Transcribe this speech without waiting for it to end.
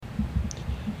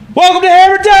Welcome to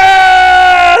Hammer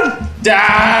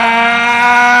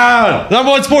Down!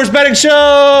 Number one sports betting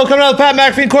show coming out of the Pat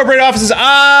McAfee Incorporated offices.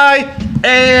 I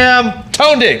am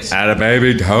Tone Diggs. Atta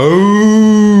baby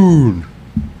Tone.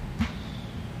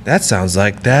 That sounds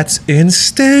like that's in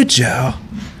studio.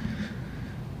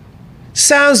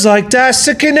 Sounds like that's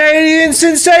the Canadian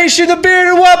sensation, the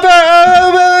bearded whopper,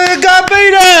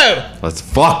 Gambino. Let's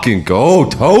fucking go,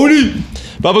 Tony.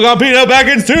 Bubba Gambino back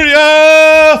in studio.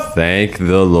 Thank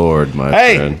the Lord, my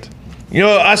friend. You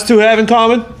know what us two have in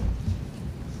common?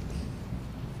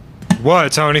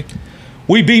 What, Tony?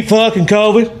 We beat fucking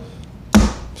COVID.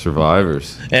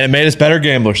 Survivors. And it made us better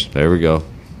gamblers. There we go.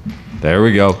 There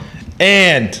we go.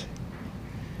 And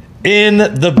in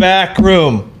the back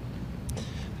room,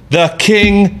 the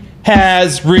king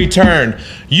has returned.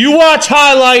 You watch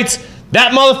highlights,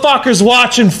 that motherfucker's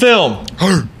watching film.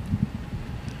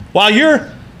 While you're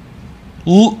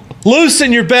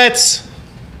loosing your bets,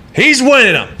 he's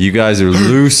winning them. You guys are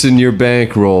loosing your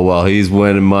bankroll while he's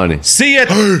winning money. See you at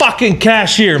the fucking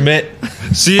cashier, Mitt.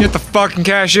 See you at the fucking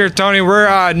cashier, Tony.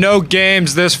 We're no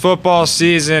games this football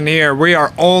season here. We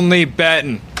are only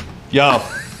betting. Yo.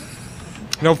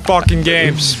 No fucking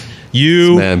games.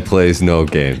 You Man plays no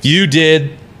games. You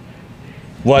did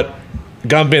what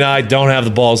Gumpy and I don't have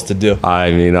the balls to do. I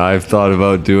mean, I've thought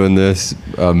about doing this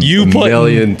a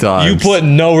million times. You put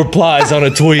no replies on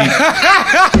a tweet.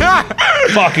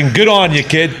 Fucking good on you,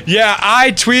 kid. Yeah,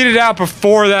 I tweeted out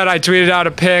before that. I tweeted out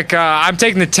a pick. I'm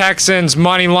taking the Texans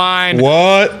money line.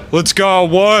 What? Let's go.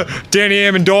 What? Danny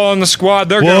Amendola on the squad.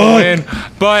 They're going to win.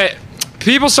 But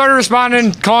people started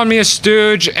responding, calling me a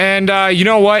stooge, and you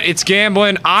know what? It's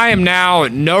gambling. I am now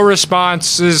no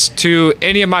responses to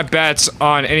any of my bets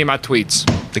on any of my tweets.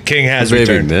 The king has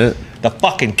Baby returned. Mitt. The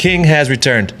fucking king has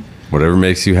returned. Whatever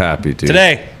makes you happy, dude.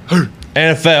 Today,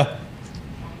 NFL,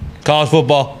 college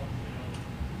football,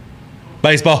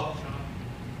 baseball,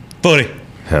 footy.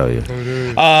 Hell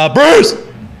yeah. Bruce!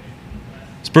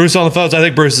 Is Bruce on the phones? I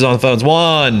think Bruce is on the phones.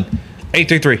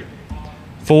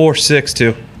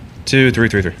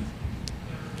 1-833-462-2333.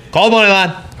 Call the money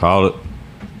line. Call it.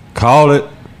 Call it.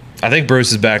 I think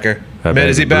Bruce is back here. That Man,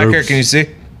 is he baby back here? Bruce. Can you see?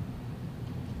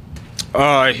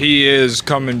 He is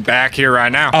coming back here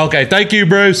right now. Okay, thank you,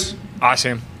 Bruce. I see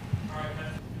him.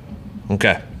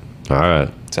 Okay. All right.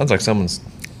 Sounds like someone's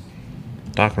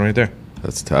talking right there.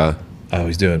 That's Ty. Oh,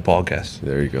 he's doing podcast.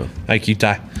 There you go. Thank you,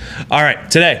 Ty. All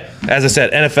right, today, as I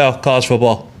said, NFL, college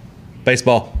football,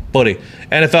 baseball, footy.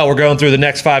 NFL, we're going through the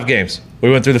next 5 games.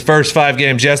 We went through the first 5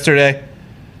 games yesterday.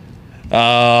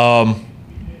 Can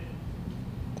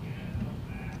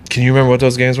you remember what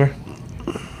those games were?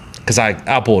 Because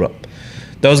I'll pull it up.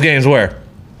 Those games were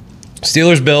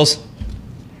Steelers, Bills.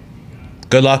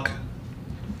 Good luck.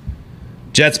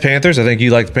 Jets, Panthers. I think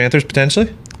you like the Panthers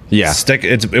potentially. Yeah.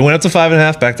 It went up to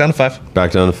 5.5, back down to 5.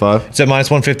 Back down to 5? It's at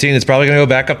minus 115. It's probably going to go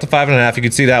back up to 5.5. You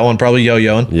could see that one probably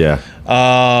yo-yoing. Yeah.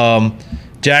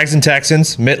 Jags and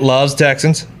Texans. Mitt loves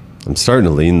Texans. I'm starting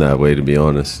to lean that way, to be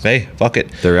honest. Hey, fuck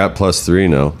it. They're at +3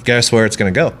 now. Guess where it's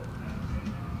going to go?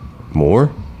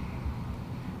 More?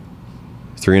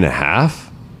 3.5?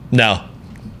 No.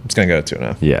 It's going to go to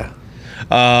 2.5. Yeah.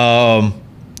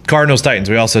 Cardinals, Titans.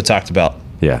 We also talked about.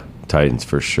 Yeah. Titans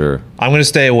for sure. I'm going to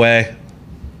stay away.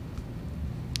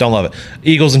 Don't love it.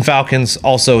 Eagles and Falcons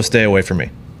also stay away from me.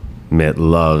 Mitt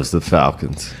loves the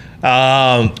Falcons.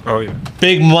 Oh, yeah.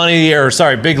 Big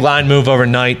line move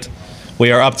overnight.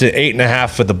 We are up to 8.5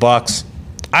 for the Bucks.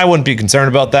 I wouldn't be concerned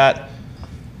about that.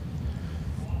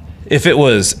 If it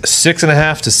was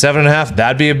 6.5 to 7.5,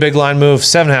 that'd be a big line move.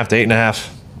 7.5 to 8.5,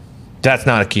 that's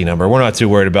not a key number. We're not too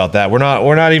worried about that. We're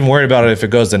not even worried about it if it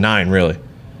goes to 9. Really,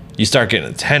 you start getting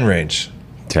a 10 range,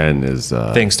 10 is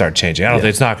things start changing. I don't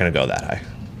think it's not going to go that high.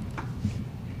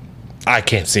 I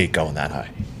can't see it going that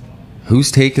high.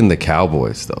 Who's taking the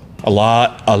Cowboys though? A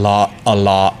lot of.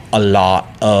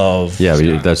 Yeah,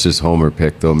 but that's just homer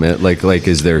pick though, Mitt. Like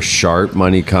is there sharp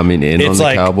money coming in on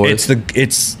the Cowboys?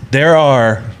 There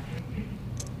are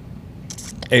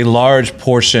a large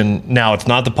portion. Now it's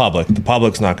not the public. The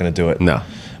public's not going to do it. No.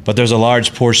 But there's a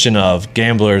large portion of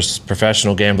gamblers,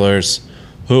 professional gamblers,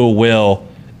 who will,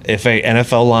 if a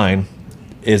NFL line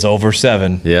is over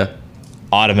 7, Yeah.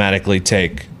 automatically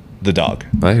take the dog.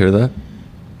 I hear that.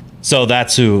 So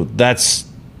that's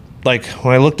like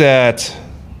when I looked at.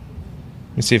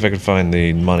 Let me see if I can find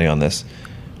the money on this.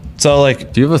 So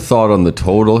like, Do you have a thought on the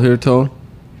total here, Tone?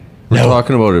 We're No.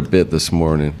 talking about it a bit this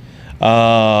morning.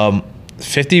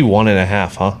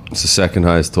 51.5, huh? It's the second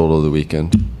highest total of the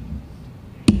weekend.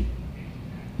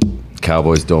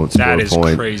 Cowboys don't score That is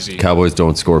points. crazy. Cowboys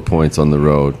don't score points on the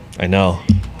road. I know.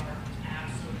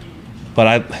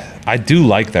 but I do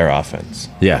like their offense.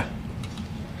 Yeah.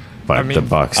 But I mean, the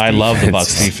Bucks I love the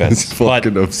Bucks is defense,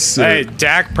 fucking but- absurd. Hey,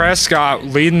 Dak Prescott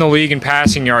leading the league in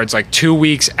passing yards like 2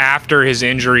 weeks after his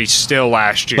injury still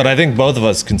last year. But I think both of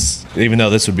us can, even though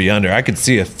this would be under, I could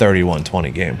see a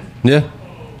 31-20 game. Yeah.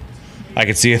 I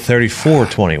could see a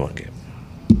 34-21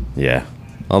 game. Yeah.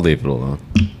 I'll leave it alone.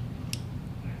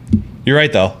 You're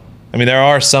right, though. I mean, there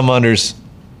are some unders.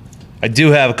 I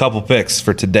do have a couple picks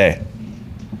for today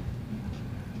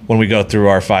when we go through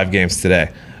our 5 games today.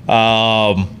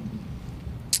 Do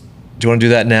you want to do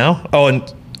that now? Oh,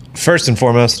 and first and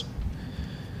foremost,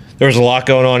 there was a lot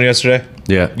going on yesterday.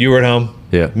 Yeah. You were at home.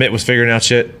 Yeah. Mitt was figuring out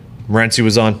shit. Renzi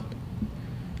was on.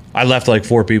 I left like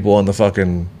 4 people on the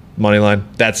fucking money line.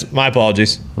 That's my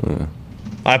apologies.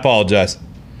 I apologize.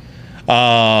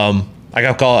 I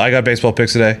got baseball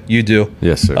picks today. You do.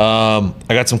 Yes, sir. I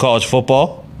got some college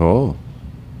football. Oh,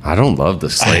 I don't love the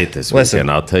slate this Listen.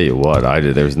 weekend. I'll tell you what.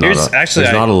 There's Here's-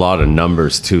 not a lot of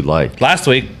numbers to like. Last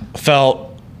week felt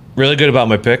really good about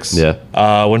my picks.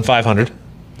 Yeah. Win 500.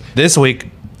 This week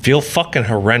feel fucking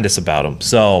horrendous about them.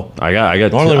 So I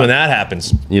got. normally when that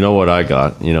happens, You know what I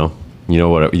got. You know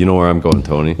where I'm going,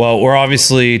 Tony. well, we're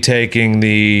obviously taking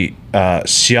the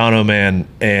Shiano Man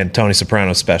and Tony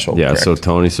Soprano special. Yeah. correct? So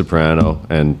Tony Soprano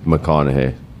and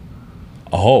McConaughey.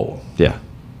 Oh, Yeah.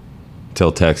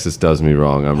 Till Texas does me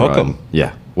wrong. I'm Hook 'em. riding.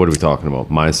 Yeah. What are we talking about?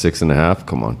 -6.5.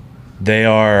 Come on. they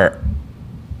are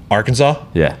Arkansas.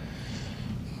 Yeah.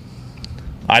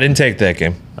 I didn't take that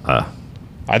game. Ah.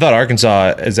 I thought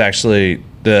Arkansas is actually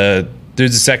the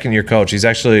dude's a second-year coach. He's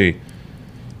actually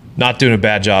not doing a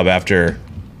bad job after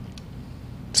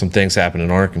some things happened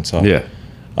in Arkansas. Yeah.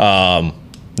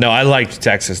 No, I liked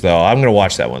Texas though. I'm gonna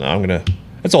watch that one though.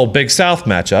 It's old Big South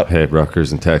matchup. Hey,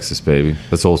 Rutgers and Texas, baby.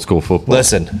 That's old school football.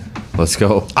 Listen, Let's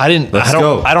go. Let's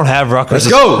go. I don't have Rutgers. Let's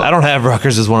go. I don't have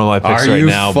Rutgers as one of my picks right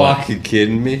now. But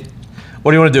kidding me?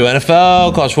 what do you want to do?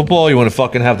 NFL, college football? You want to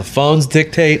fucking have the phones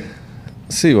dictate?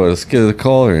 Let's get a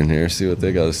caller in here. See what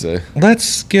they got to say.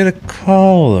 Let's get a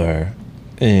caller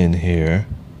in here.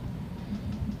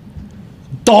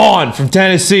 Dawn from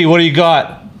Tennessee. What do you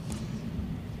got?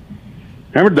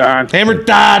 Hammer Don. Hammer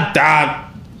Dawn.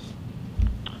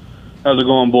 How's it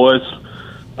going, boys?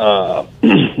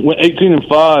 Went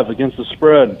 18-5 against the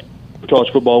spread.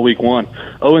 College football week 1.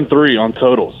 0-3 on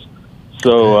totals.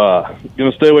 So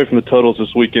gonna stay away from the totals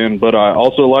this weekend. But I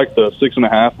also like the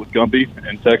 6.5 with Gumpy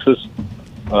in Texas.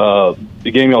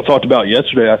 The game y'all talked about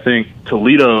yesterday, I think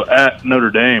Toledo at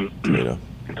Notre Dame.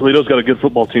 Toledo's got a good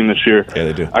football team this year. Yeah,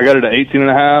 they do. I got it at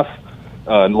 18.5.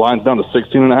 The line's down to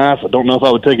 16.5. I don't know if I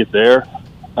would take it there.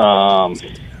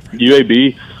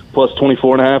 UAB plus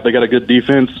 24.5. They got a good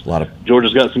defense.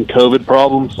 Georgia's got some COVID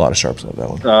problems. A lot of sharps on that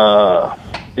one.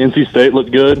 NC State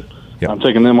looked good. Yep. I'm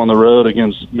taking them on the road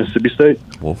against Mississippi State.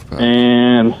 Wolfpack.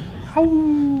 And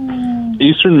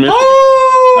Eastern Michigan,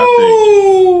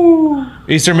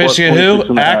 Eastern Plus Michigan, who?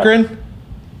 26.5. Akron?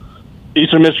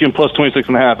 Eastern Michigan plus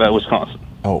 26.5 at Wisconsin.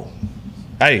 Oh.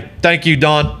 Hey, thank you,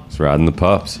 Don. It's riding the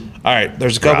pups. All right,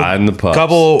 there's a Riding the pups.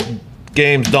 couple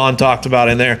games Don talked about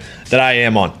in there that I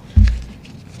am on.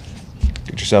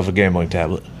 Get yourself a gambling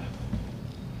tablet.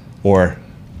 Or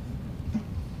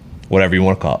whatever you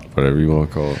want to call it. Whatever you want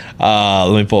to call it.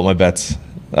 Let me pull up my bets.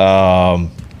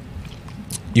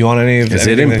 You want any of Is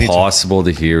it anything that he told- impossible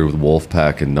to hear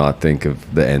Wolfpack and not think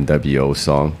of the NWO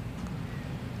song?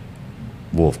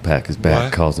 Wolfpack is back,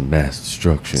 What? causing mass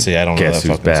destruction. See, I don't know Guess that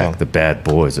who's fucking back? song. The bad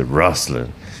boys are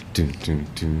rustling.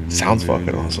 Sounds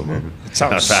fucking awesome, man.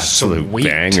 Sounds Absolute sweet.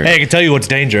 banger. Hey, I can tell you what's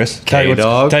dangerous. Tell you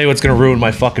K-Dog? what's going to ruin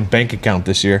my fucking bank account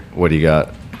this year. What do you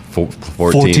got? 14?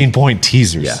 14-point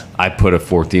teasers. Yeah, I put a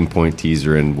 14-point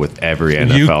teaser in with every you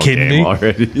NFL kidding game me?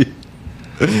 already.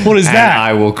 What is And that?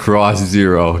 I will cross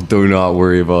 0. Do not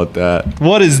worry about that.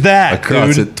 What is I that,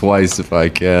 cross dude? it twice if I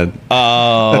can.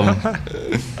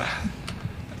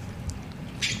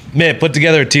 Man, put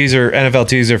together a teaser, NFL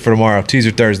teaser for tomorrow.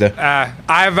 Teaser Thursday. I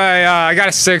got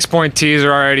a 6-point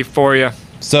teaser already for you.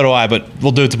 So do I, but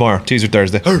we'll do it tomorrow. Teaser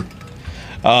Thursday.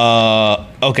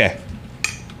 Okay.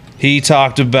 He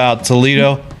talked about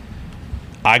Toledo.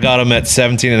 I got him at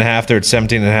 17.5. They're at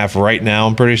 17.5 right now,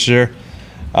 I'm pretty sure.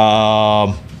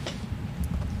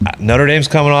 Notre Dame's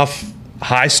coming off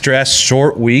high stress,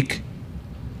 short week.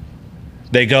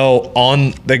 They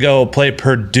go play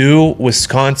Purdue,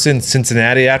 Wisconsin,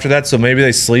 Cincinnati after that. So maybe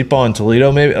they sleep on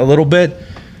Toledo maybe a little bit.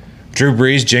 Drew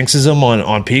Brees jinxes them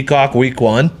on Peacock week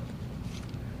 1.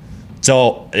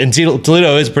 So and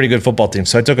Toledo is a pretty good football team.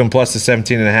 So I took them plus the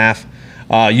 17.5.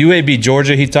 UAB,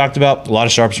 Georgia, he talked about. A lot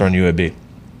of sharps are on UAB.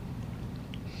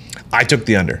 I took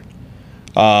the under.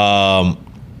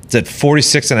 It's at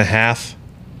 46.5.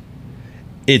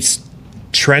 It's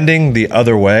trending the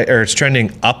other way, or it's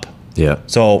trending up. Yeah.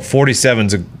 So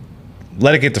 47's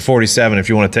let it get to 47 if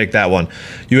you want to take that one.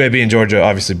 UAB and Georgia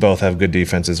obviously both have good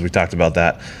defenses. We talked about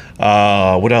that.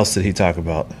 What else did he talk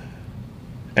about?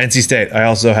 NC State. I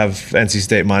also have NC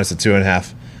State minus a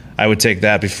 2.5. I would take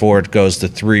that before it goes to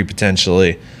 3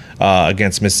 potentially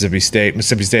against Mississippi State.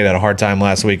 Mississippi State had a hard time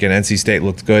last week, and NC State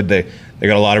looked good. They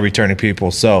got a lot of returning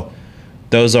people. So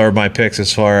those are my picks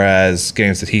as far as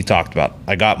games that he talked about.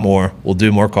 I got more. We'll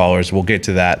do more callers. We'll get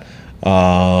to that.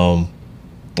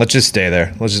 Let's just stay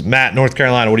there. Matt, North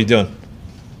Carolina, what are you doing?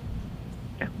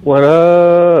 What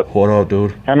up? What up,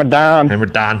 dude? Hammer down. Hammer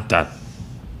down.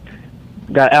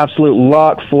 Got absolute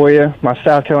lock for you. My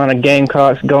South Carolina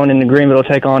Gamecocks going into Greenville to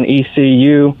take on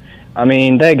ECU. I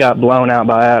mean, they got blown out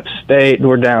by App State.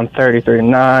 We're down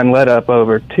 33-9, let up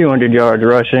over 200 yards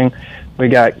rushing. We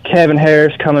got Kevin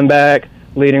Harris coming back,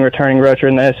 leading returning rusher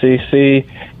in the SEC,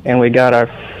 and we got our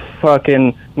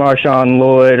fucking Marshawn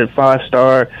Lloyd at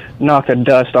 5-star, knocked the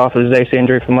dust off of his AC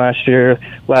injury from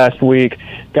last week.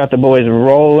 Got the boys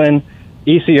rolling.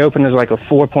 EC Open is like a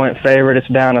 4-point favorite. It's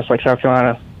down. It's like South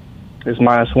Carolina is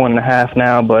minus 1.5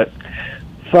 now, but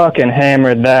fucking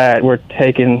hammered that. We're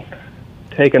taking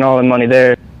all the money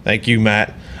there. Thank you,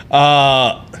 Matt.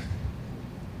 I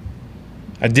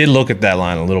did look at that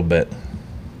line a little bit.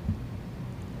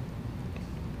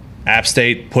 App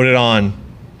State put it on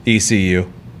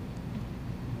ECU.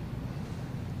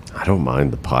 I don't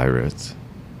mind the Pirates.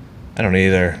 I don't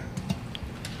either.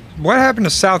 What happened to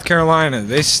South Carolina?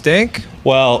 They stink?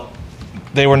 Well,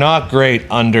 they were not great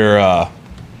under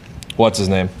what's his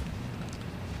name?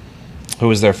 Who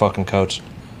was their fucking coach?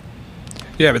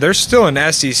 Yeah, but they're still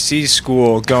an SEC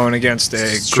school going against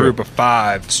a group of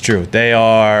 5. It's true. They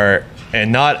are,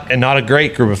 and not a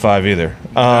great group of 5 either.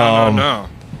 No.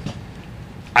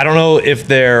 I don't know if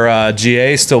their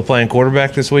GA is still playing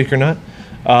quarterback this week or not.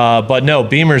 But no,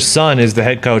 Beamer's son is the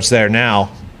head coach there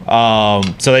now.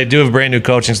 So they do have a brand new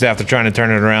coaching staff. They're trying to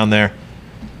turn it around there.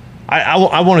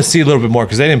 I want to see a little bit more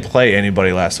because they didn't play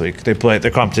anybody last week. Their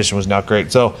competition was not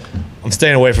great. So I'm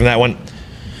staying away from that one.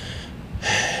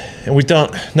 And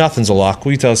nothing's a lock.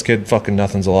 Will you tell this kid fucking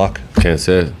nothing's a lock? Can't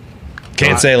say it.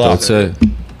 Can't say lock. Don't say it.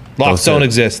 Locks don't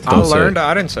exist. I Don't say learned. it.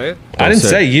 I didn't say it. I didn't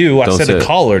say you. I Don't said say the it.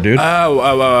 caller, dude.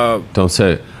 Don't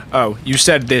say it. Oh, you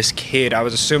said this kid. I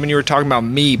was assuming you were talking about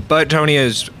me. But, Tony,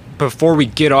 before we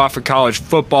get off of college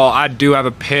football, I do have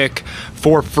a pick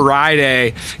for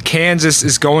Friday. Kansas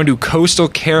is going to Coastal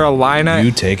Carolina.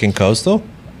 You taking Coastal?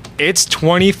 It's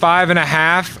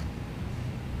 25.5.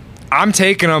 I'm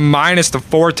taking a minus the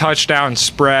 4 touchdown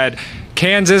spread.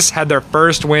 Kansas had their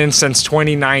first win since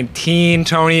 2019,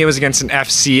 Tony. It was against an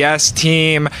FCS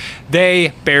team.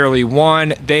 They barely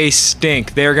won. They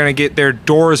stink. They're going to get their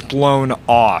doors blown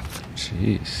off.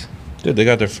 Jeez. Dude, they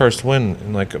got their first win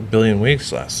in like a billion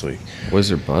weeks last week.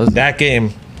 Wizard Buzz. That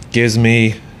game gives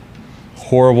me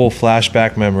horrible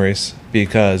flashback memories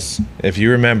because if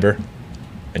you remember,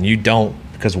 and you don't,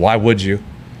 because why would you?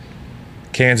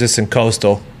 Kansas and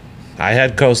Coastal. I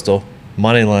had Coastal,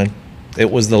 money line. It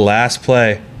was the last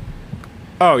play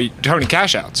Oh, Tony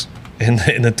Cashouts. in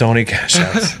the Tony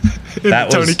Cashouts.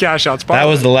 Tony Cashouts. That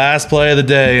was the last play of the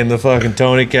day in the fucking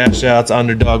Tony Cashouts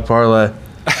underdog parlay.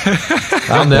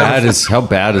 How bad is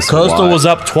Coastal Hawaii? was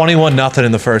up 21-0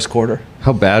 in the first quarter.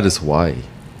 How bad is Hawaii?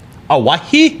 Oh,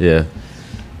 Wahi? Yeah.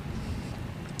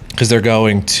 Because they're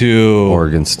going to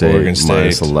Oregon State.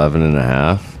 Minus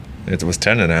 11.5. It was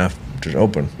 10.5, which is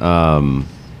open.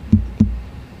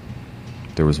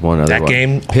 There was one other That one.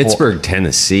 game- Pittsburgh,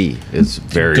 Tennessee is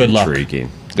very Good luck.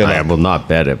 intriguing. Good I luck. will not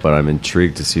bet it, but I'm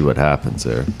intrigued to see what happens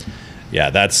there. Yeah,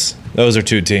 those are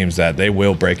two teams that they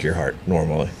will break your heart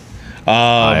normally.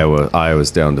 Iowa's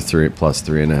down to plus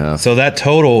 3.5. So that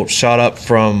total shot up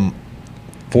from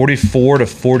 44 to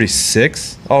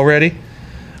 46 already.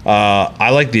 I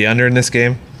like the under in this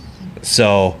game,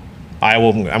 so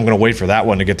I'm going to wait for that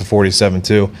one to get to 47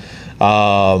 too.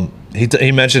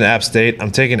 He mentioned App State.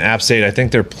 I'm taking App State. I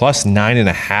think they're plus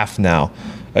 9.5 now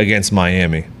against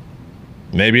Miami.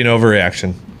 Maybe an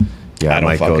overreaction. Yeah, I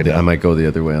don't fucking know. I might go the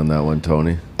other way on that one,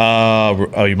 Tony.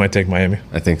 You might take Miami.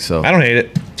 I think so. I don't hate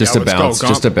it. Just Yeah, a let's go, bounce,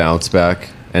 Gump. just a bounce back,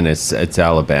 and it's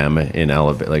Alabama in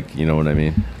Alabama. Like, you know what I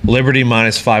mean? Liberty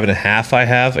minus 5.5. I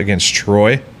have against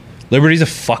Troy. Liberty's a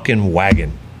fucking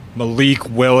wagon. Malik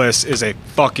Willis is a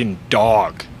fucking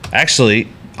dog. Actually,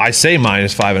 I say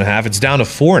minus 5.5. It's down to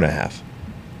 4.5.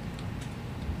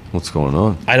 What's going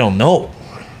on, I don't know.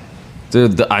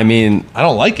 dude? I mean, I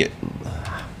don't like it.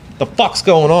 The fuck's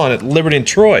going on at Liberty and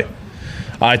Troy?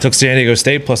 I took San Diego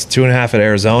State plus 2.5 at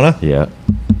Arizona. yeah.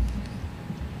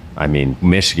 I mean,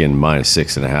 Michigan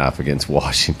 -6.5 against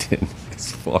Washington.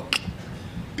 It's fuck.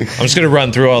 I'm just going to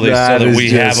run through all these so that we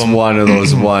have them. One of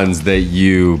those ones that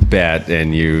you bet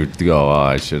and you go, oh,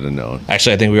 I should have known.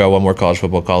 Actually, I think we got one more college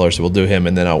football caller, so we'll do him,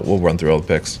 and then we'll run through all the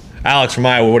picks. Alex from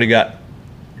Iowa, what do you got?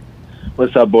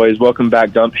 What's up, boys? Welcome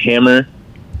back, Dump Hammer.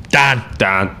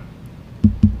 Don.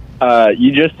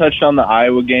 You just touched on the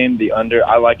Iowa game, the under.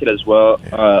 I like it as well.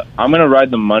 I'm going to ride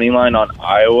the money line on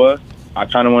Iowa. I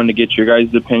kind of wanted to get your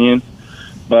guys' opinion.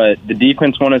 But the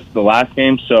defense won us the last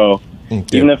game, so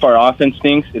even if our offense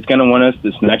stinks, it's going to win us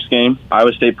this next game.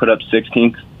 Iowa State put up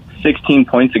 16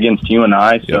 points against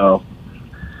UNI, so...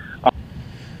 I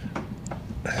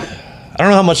don't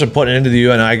know how much I'm putting into the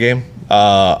UNI game.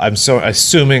 I'm so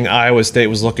assuming Iowa State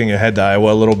was looking ahead to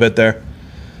Iowa a little bit there.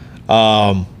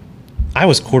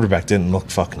 Iowa's quarterback didn't look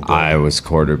fucking good. Iowa's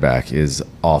quarterback is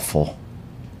awful.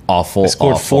 Awful, They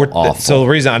scored awful. So the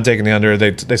reason I'm taking the under,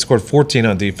 they scored 14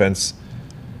 on defense.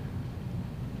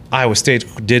 Iowa State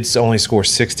did only score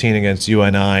 16 against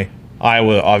UNI.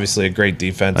 Iowa, obviously, a great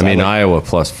defense. I mean, Iowa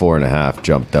 +4.5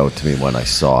 jumped out to me when I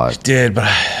saw it. Did,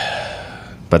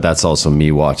 But that's also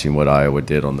me watching what Iowa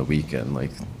did on the weekend.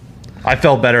 Like, I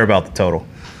felt better about the total.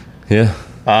 yeah.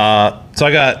 So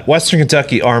I got Western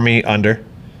Kentucky Army under.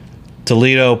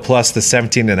 Toledo plus the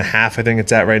 17.5, I think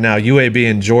it's at right now. UAB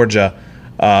in Georgia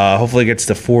hopefully gets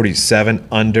to 47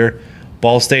 under.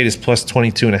 Ball State is plus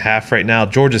 22.5 right now.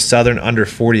 Georgia Southern under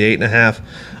 48.5.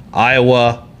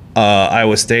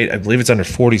 Iowa State, I believe it's under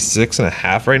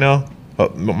 46.5 right now.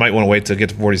 But might want to wait to get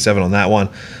to 47 on that one.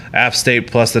 App State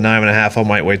plus the 9.5. I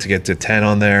might wait to get to 10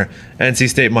 on there. NC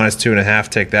State minus 2.5.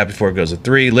 Take that before it goes to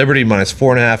 3. Liberty minus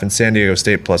 4.5, and San Diego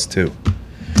State plus 2.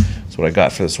 That's what I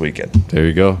got for this weekend. There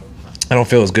you go. I don't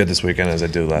feel as good this weekend as I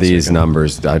do last These weekend.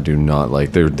 numbers, I do not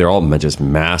like. They're all just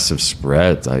massive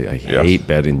spreads. I hate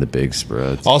betting the big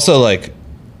spreads. Also, like,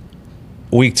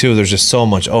 week 2, there's just so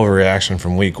much overreaction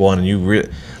from week 1, and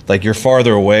you're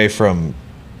farther away from...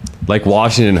 Like,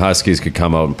 Washington Huskies could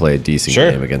come out and play a decent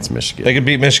game against Michigan. They could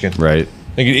beat Michigan. Right.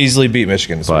 They could easily beat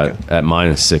Michigan this But weekend. at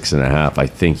 -6.5, I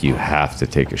think you have to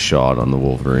take a shot on the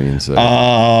Wolverines.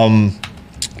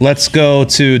 Let's go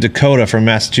to Dakota from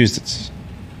Massachusetts.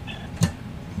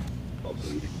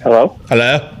 Hello?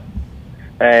 Hello?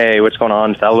 Hey, what's going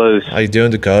on, fellas? How you doing,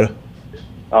 Dakota?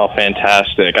 Oh,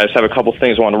 fantastic. I just have a couple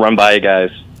things I want to run by you guys.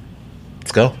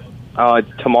 Let's go.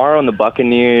 Tomorrow in the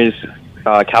Buccaneers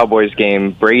Cowboys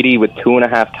game, Brady with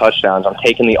 2.5 touchdowns. I'm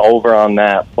taking the over on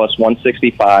that, plus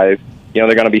 165. You know,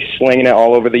 they're going to be slinging it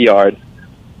all over the yard.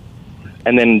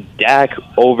 And then Dak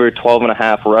over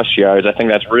 12.5 rush yards. I think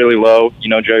that's really low. You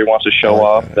know, Jerry wants to show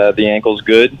off that the ankle's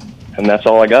good, and that's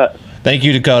all I got. Thank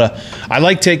you, Dakota. I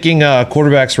like taking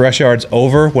quarterbacks' rush yards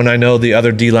over when I know the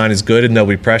other D-line is good and they'll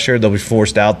be pressured. They'll be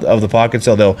forced out of the pocket,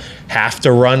 so they'll have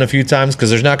to run a few times because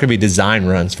there's not going to be design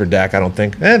runs for Dak, I don't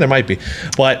think. There might be.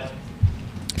 But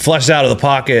flushed out of the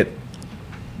pocket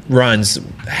runs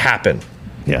happen.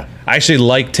 Yeah. I actually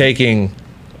like taking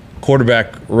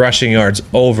quarterback rushing yards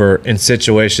over in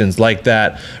situations like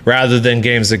that rather than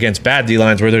games against bad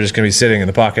D-lines where they're just going to be sitting in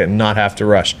the pocket and not have to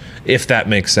rush, if that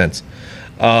makes sense.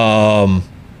 I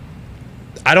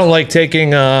don't like taking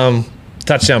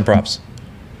touchdown props.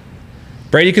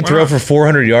 Brady could throw for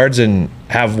 400 yards and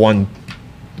have one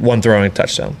throwing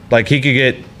touchdown. Like,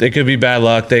 it could be bad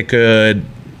luck. They could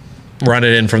run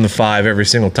it in from the 5 every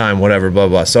single time, whatever, blah,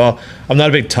 blah. So I'm not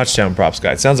a big touchdown props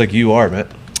guy. It sounds like you are, man.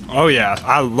 Oh, yeah.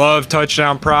 I love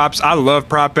touchdown props. I love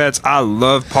prop bets. I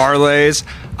love parlays.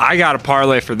 I got a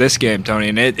parlay for this game, Tony,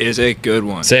 and it is a good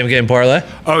one. Same game parlay?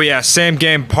 Oh, yeah. Same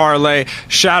game parlay.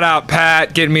 Shout out,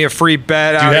 Pat, getting me a free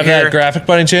bet out Do you of have here. that graphic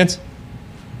by any chance?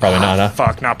 Probably not, huh?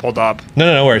 Fuck, not pulled up.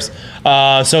 No worries.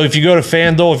 So if you go to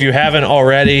FanDuel, if you haven't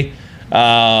already,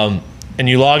 and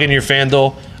you log in your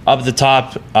FanDuel, up at the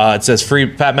top, it says free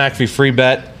Pat McAfee free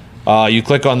bet. You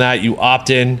click on that, you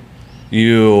opt in,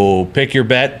 you pick your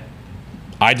bet.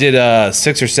 I did a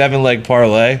 6 or 7 leg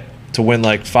parlay to win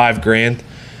like $5,000.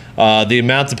 The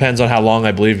amount depends on how long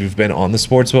I believe you've been on the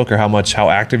sportsbook or how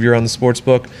active you're on the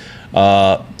sportsbook.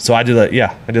 So I did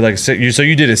like so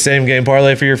you did a same game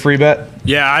parlay for your free bet?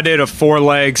 Yeah, I did a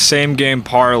 4-leg same game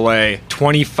parlay,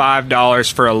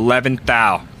 $25 for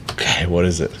 11,000. Okay, what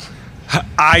is it?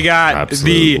 I got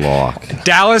Absolute the lock.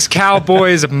 Dallas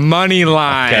Cowboys money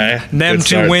line, Okay, them good to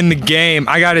start. win the game.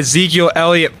 I got Ezekiel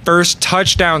Elliott first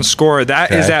touchdown score.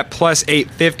 That is Okay. at plus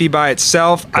 850 by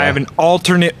itself. I have an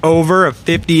alternate over of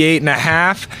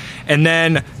 58.5, and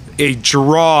then a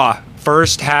draw,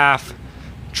 first half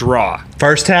draw.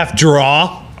 First half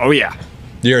draw? Oh yeah,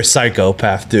 You're a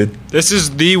psychopath, dude. this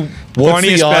is the What's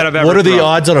funniest the bet I've ever. what are the thrown.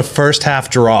 odds on a first half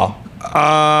draw?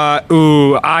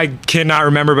 I cannot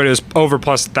remember, but it was over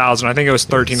plus 1,000. I think it was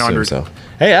 1,300. So.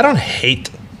 Hey, I don't hate.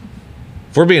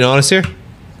 If we're being honest here,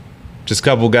 just a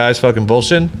couple guys fucking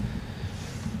bullshitting.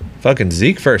 Fucking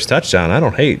Zeke first touchdown. I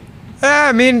don't hate.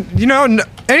 I mean,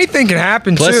 anything can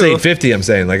happen Plus too. 850, I'm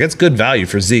saying. Like, it's good value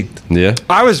for Zeke. Yeah.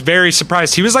 I was very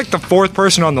surprised. He was like the 4th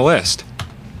person on the list.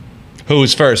 Who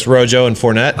was first, Rojo and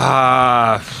Fournette?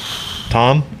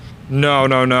 Tom? No.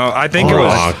 I think it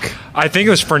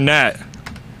was Fournette.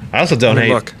 I also don't Let me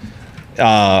hate look.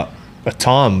 a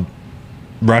Tom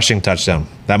rushing touchdown.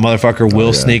 That motherfucker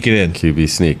will sneak it in. QB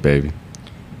sneak, baby.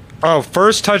 Oh,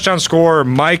 first touchdown scorer,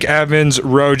 Mike Evans,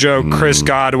 Rojo, Chris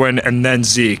Godwin, and then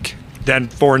Zeke. Then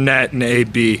Fournette and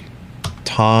AB.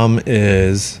 Tom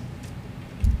is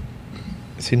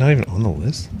he not even on the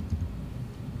list?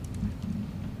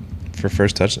 For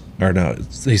first touchdown? Or no,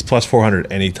 he's plus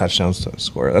 400 any touchdowns to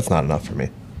score. That's not enough for me.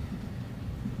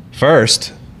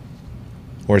 First,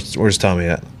 where's Tommy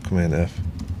at? Command F.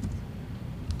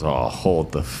 Oh,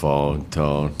 hold the phone,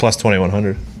 Tone. Plus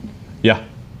 2,100. Yeah.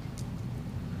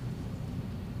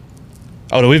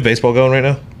 Oh, do we have baseball going right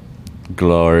now?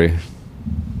 Glory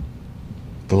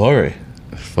Glory.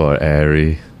 for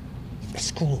Airy.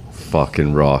 School.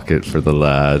 Fucking rocket for the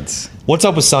lads. What's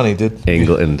up with Sonny, dude?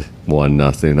 England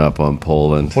 1-0 up on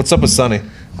Poland. What's up with Sonny?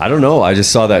 I don't know. I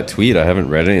just saw that tweet. I haven't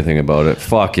read anything about it.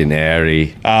 Fucking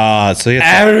Airy. So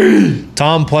yeah,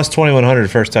 Tom plus 2,100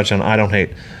 first touchdown. I don't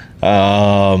hate.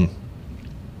 What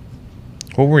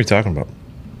were we talking about?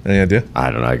 Any idea?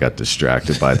 I don't know. I got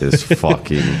distracted by this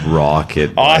fucking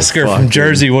rocket. by Oscar from fucking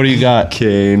Jersey. What do you got?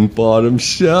 Kane bottom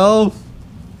shelf.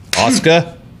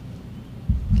 Oscar?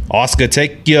 Oscar,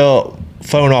 take your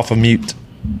phone off of mute.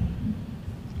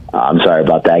 I'm sorry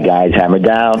about that, guys. Hammer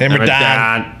down. Hammer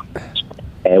down.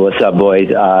 Hey, what's up, boys?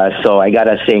 So I got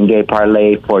a same-day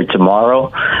parlay for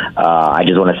tomorrow. I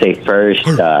just want to say first,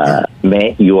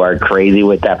 man, you are crazy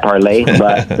with that parlay,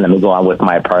 but let me go on with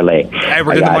my parlay. Hey,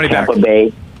 we're getting the money back.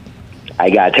 I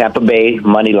got Tampa Bay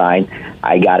money line.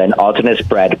 I got an alternate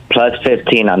spread plus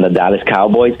 15 on the Dallas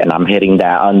Cowboys, and I'm hitting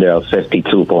that under of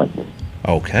 52 points.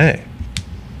 Okay.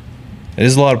 It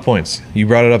is a lot of points. You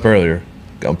brought it up earlier,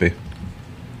 Gumpy.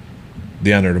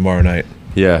 The under tomorrow night.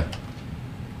 Yeah.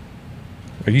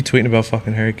 Are you tweeting about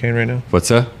fucking Harry Kane right now? What's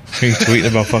that? Are you tweeting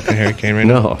about fucking Harry Kane right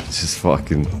now? No, it's just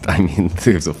fucking. I mean,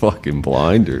 there's a fucking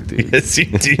blinder, dude. Yes,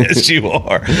 you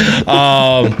are.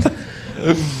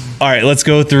 All right, let's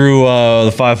go through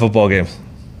the 5 football games.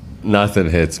 Nothing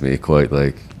hits me quite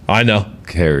like I know.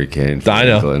 Harry Kane from I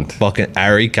know. England. Fucking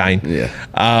Harry Kane. Yeah.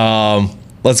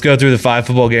 Let's go through the 5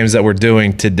 football games that we're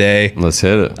doing today. Let's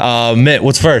hit it. Mitt,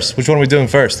 what's first? Which one are we doing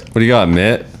first? What do you got,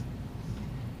 Mitt?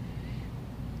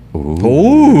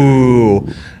 Ooh.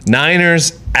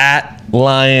 Niners at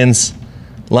Lions.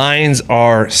 Lions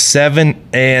are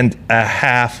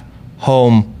 7.5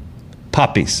 home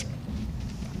puppies.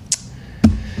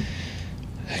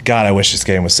 God, I wish this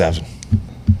game was 7.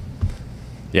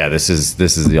 Yeah, this is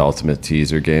the ultimate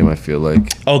teaser game. I feel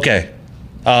like. Okay.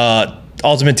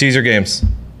 Ultimate teaser games.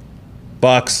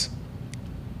 Bucks.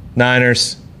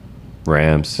 Niners.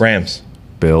 Rams.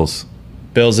 Bills.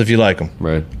 Bills if you like them.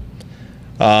 Right.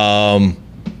 I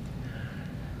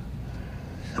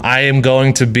am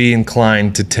going to be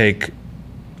inclined to take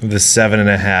the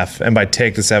 7.5, and by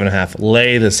take the 7.5,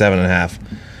 lay the 7.5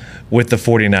 with the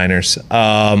 49ers.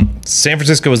 San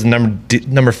Francisco was the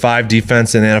number 5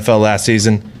 defense in the NFL last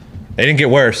season. They didn't get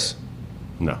worse.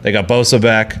 No. They got Bosa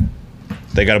back.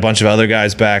 They got a bunch of other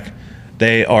guys back.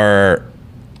 They are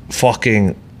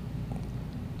fucking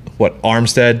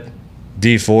Armstead,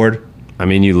 D Ford. I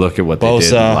mean, you look at what they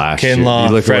Bosa, did last year. You Kinlaw,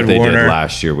 look Fred at what they Warner. did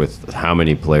last year with how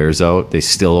many players out. They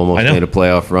still almost I know. made a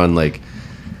playoff run. Like,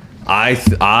 I'm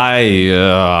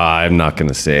not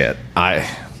gonna say it.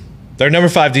 They're number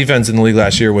 5 defense in the league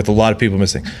last year with a lot of people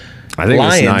missing. I think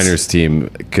Lions. this Niners team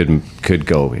could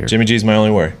go here. Jimmy G's my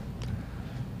only worry.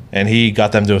 And he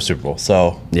got them to a Super Bowl,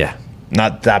 so Yeah.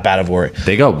 not that bad of a worry.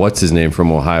 They got what's his name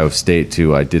from Ohio State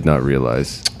too. I did not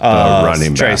realize.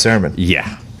 Running Trey back. Sermon. Yeah.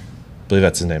 I believe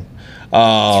that's his name.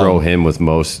 Throw him with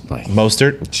most like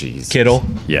Mostert, Jesus. Kittle,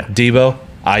 Yeah. Debo,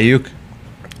 Ayuk.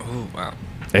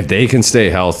 If they can stay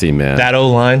healthy, man. That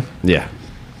O-line. Yeah.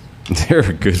 They're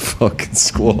a good fucking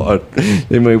squad.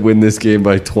 They might win this game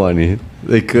by 20.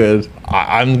 They could.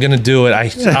 I'm gonna do it.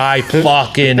 I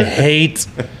fucking hate.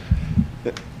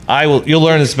 You'll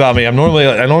learn this about me. I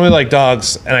normally like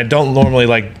dogs, and I don't normally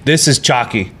like. This is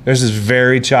chalky. This is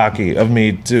very chalky of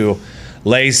me to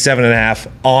lay 7.5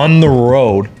 on the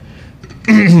road.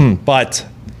 But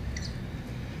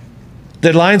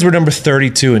the Lions were number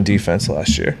 32 in defense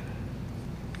last year.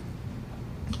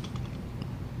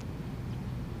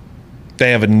 They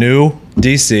have a new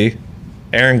DC,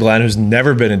 Aaron Glenn, who's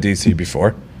never been in DC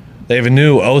before. They have a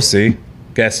new OC.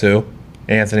 Guess who?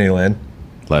 Anthony Lynn.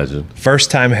 Legend.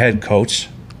 First-time head coach.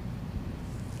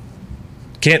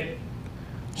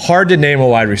 Hard to name a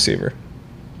wide receiver.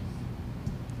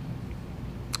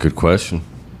 Good question.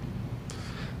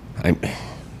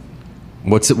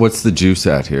 What's the juice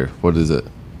at here? What is it?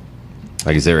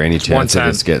 Like, is there any chance of 110.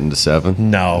 it's getting to 7?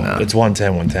 No, it's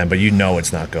 110, but you know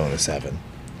it's not going to 7.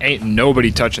 Ain't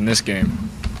nobody touching this game.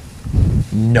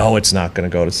 No, it's not going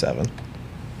to go to 7.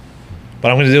 But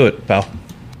I'm going to do it, pal.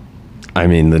 I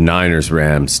mean, the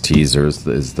Niners-Rams teaser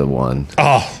is the one.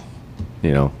 Oh, You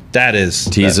know, that is.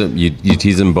 tease them. You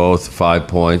tease them both 5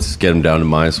 points, get them down to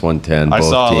 -110. I Both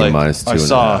saw, team like, minus 2.5. I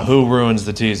saw who ruins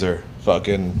the teaser.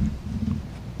 Fucking.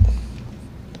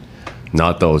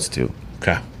 Not those two.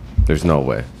 Okay. There's no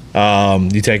way.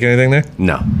 You take anything there?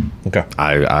 No. Okay.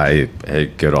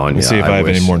 Hey, good on you. see if I have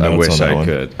any more notes I wish on that I one.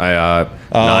 could.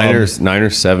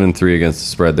 Niners 7-3 against the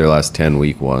spread their last 10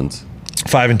 week ones.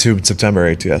 5-2 September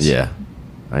 8th, yes. Yeah.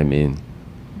 I mean,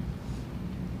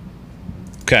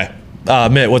 Okay.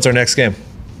 Mitt, what's our next game?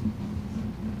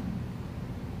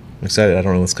 I'm excited. I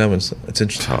don't know what's coming. It's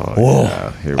interesting. oh, Whoa.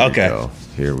 yeah, here we Okay. go.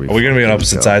 Here we Are we going to be on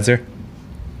opposite go. sides here?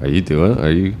 Are you doing? Are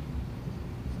you?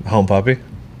 Home puppy?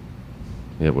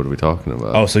 Yeah, what are we talking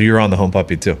about? Oh, so you're on the home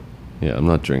puppy too. Yeah, I'm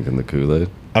not drinking the Kool-Aid.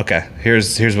 Okay.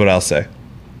 Here's what I'll say.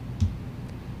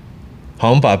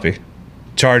 Home puppy.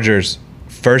 Chargers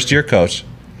first year coach.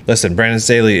 Listen, Brandon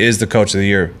Staley is the coach of the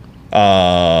year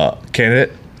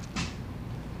candidate.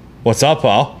 What's up,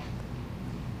 Paul?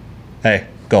 Hey,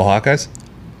 go Hawkeyes.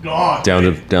 Go on. Down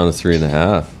to baby.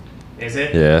 3.5. Is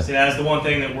it? Yeah. See, that's the one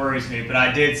thing that worries me. But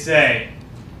I did say,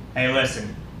 hey,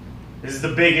 listen, this is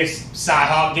the biggest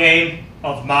Cyhawk game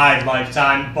of my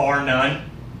lifetime, bar none.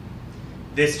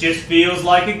 This just feels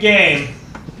like a game.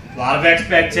 A lot of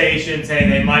expectations. Hey,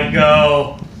 they might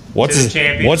go What's to the his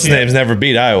championship. name's never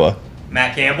beat Iowa?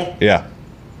 Matt Campbell. Yeah.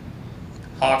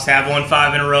 Hawks have won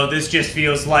 5 in a row. This just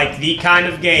feels like the kind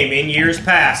of game in years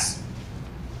past.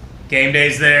 Game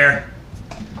day's there.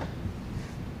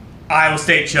 Iowa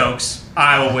State chokes.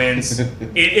 Iowa wins. It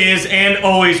is and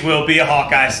always will be a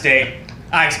Hawkeye State.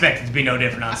 I expect it to be no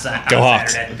different on Go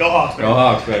Hawks. Saturday. Go Hawks, baby.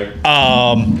 Hawks, baby.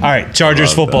 All right, Chargers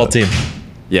Love football that. team.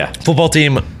 Yeah. Football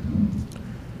team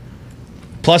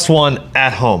 +1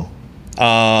 at home.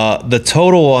 The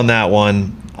total on that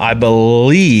one, I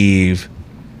believe.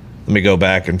 Let me go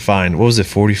back and find. What was it,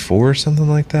 44 or something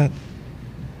like that?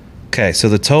 Okay, so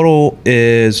the total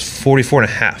is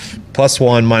 44.5.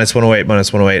 +1, -108,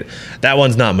 -108. That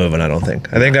one's not moving, I don't think.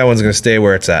 I think that one's going to stay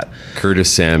where it's at. Curtis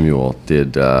Samuel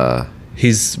did. We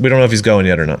don't know if he's going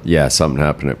yet or not. Yeah, something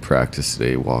happened at practice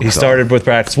today. Walked He off. started with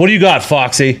practice. What do you got,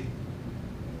 Foxy?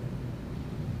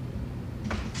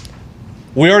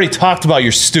 We already talked about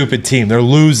your stupid team. They're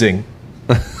losing.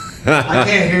 I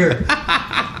can't hear.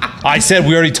 I said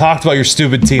we already talked about your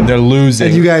stupid team. They're losing.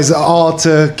 And you guys all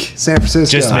took San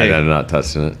Francisco. Just me. I'm not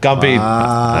touching it. Gumpy,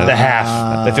 the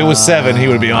half. If it was 7, he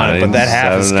would be on it, but that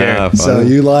half is scary. So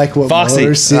you like what Foxy.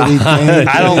 Motor City thinks?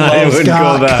 I don't love wouldn't go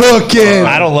Got that cooking.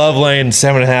 I don't love laying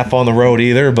 7.5 on the road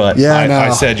either, but Yeah, I know.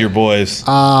 I said your boys.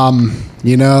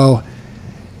 You know,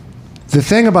 the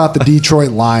thing about the Detroit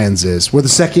Lions is we're the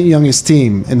second youngest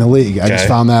team in the league. I just Okay.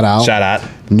 found that out. Shout out.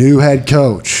 New head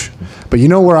coach. But you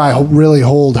know where I really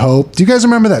hold hope? Do you guys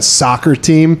remember that soccer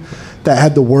team that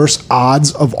had the worst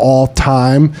odds of all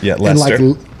time? Yeah, And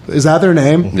Leicester. is that their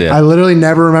name? Yeah. I literally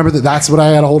never remember that. That's what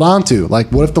I got to hold on to. Like,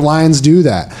 what if the Lions do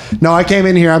that? No, I came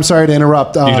in here. I'm sorry to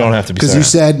interrupt. You don't have to be because you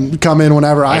said come in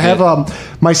whenever. I have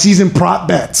my season prop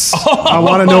bets. I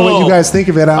want to know what you guys think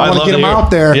of it. I I'd want to love get to them hear.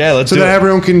 out there, Yeah, let's so do that it.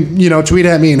 everyone can tweet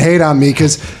at me and hate on me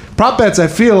because. Prop bets, I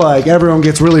feel like everyone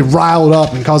gets really riled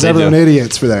up and calls They everyone do.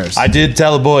 idiots for theirs. I did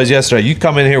tell the boys yesterday, you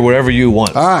come in here whatever you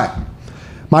want. All right.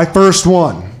 My first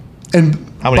one. And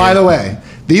How many by are the you- way,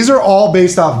 these are all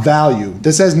based off value.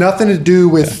 This has nothing to do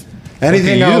with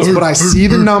anything Look at else, you. but I see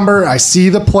the number, I see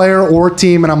the player or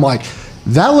team, and I'm like,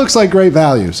 that looks like great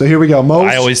value. So here we go.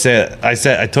 Most, I always say it.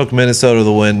 I took Minnesota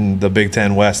to win the Big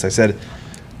Ten West. I said,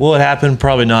 will it happen?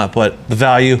 Probably not, but the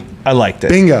value, I liked it.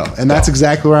 bingo. And that's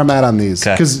exactly where I'm at on these.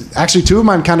 Okay. Because actually, two of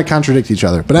mine kind of contradict each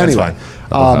other. But That's anyway, fine.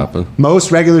 That'll happen.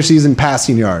 most regular season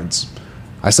passing yards.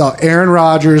 I saw Aaron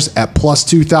Rodgers at plus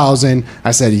 2,000. I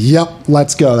said, yep,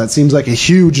 let's go. That seems like a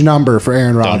huge number for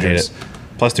Aaron Don't hate Rodgers. it.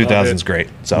 Plus 2,000 is great.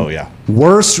 So, yeah.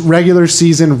 Worst regular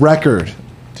season record.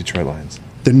 Detroit Lions.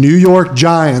 The New York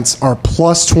Giants are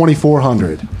plus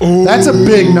 2,400. That's a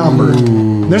big number.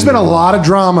 There's been a lot of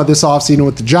drama this offseason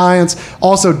with the Giants.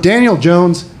 Also, Daniel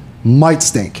Jones might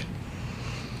stink.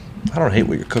 I don't hate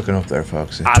what you're cooking up there,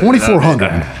 Foxy.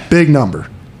 2,400. Big number.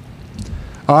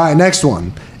 All right, next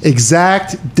one.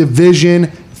 Exact division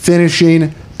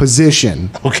finishing position.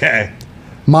 Okay.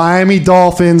 Miami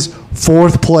Dolphins,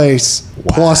 4th place,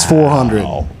 plus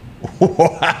 400.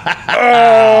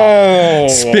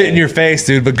 Spit in your face,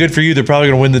 dude. But good for you. They're probably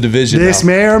going to win the division. This now.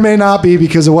 may or may not be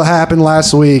because of what happened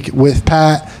last week with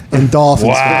Pat and Dolphins.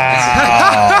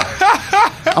 Wow.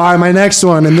 All right, my next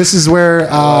one, and this is where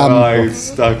I'm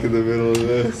stuck in the middle of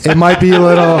this. it might be a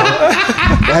little.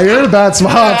 Yeah, you're in a bad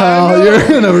spot, pal.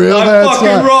 You're in a real bad fucking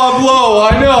spot. Rob Lowe,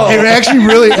 I know. It actually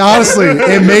really, honestly,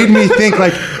 it made me think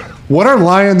like, what are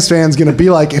Lions fans going to be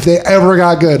like if they ever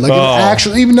got good? Like, if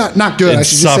actually, even not good. I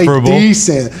should just say Insufferable.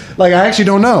 decent. Like, I actually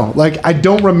don't know. Like, I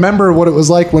don't remember what it was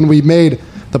like when we made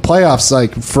the playoffs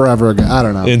like forever ago. I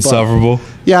don't know. Insufferable. But,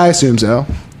 yeah, I assume so.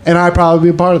 And I'd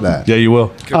probably be a part of that. Yeah, you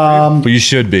will. But you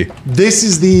should be. This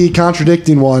is the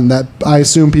contradicting one that I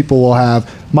assume people will have.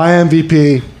 My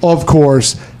MVP, of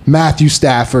course, Matthew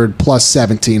Stafford plus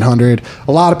 1,700.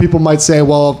 A lot of people might say,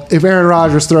 well, if Aaron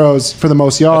Rodgers throws for the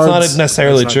most yards. That's not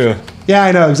necessarily true. Yeah,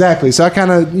 I know, exactly. So I kind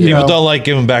of, you know. People don't like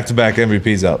giving back-to-back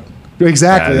MVPs out.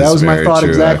 Exactly. That That is was my very thought true.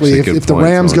 exactly. Actually, If good the point,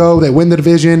 Rams Tony. go, they win the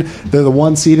division, they're the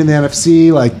 1 seed in the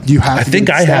NFC, like, you have I to think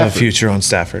give it I to have a Stafford. future on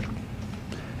Stafford.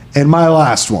 And my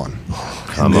last one.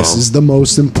 And this is the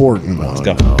most important one. Let's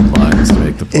go. Lions to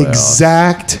make the playoffs.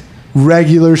 Exact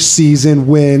regular season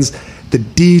wins. The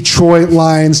Detroit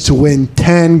Lions to win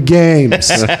 10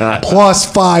 games plus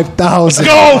 5,000.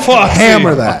 Go, Foxy!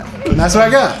 Hammer that. And that's what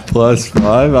I got. Plus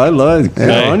 5. I love it. Good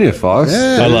Hey. on you, Fox.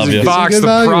 Yeah. I love you. Fox, good the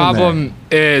value in problem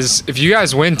is if you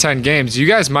guys win 10 games, you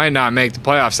guys might not make the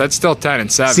playoffs. That's still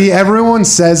 10-7. See, everyone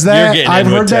says You're that. getting I've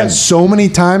in with heard that 10. so many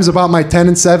times about my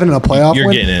 10-7 in a playoff You're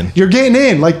win. getting in. You're getting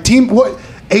in. Like team what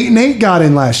 8-8 got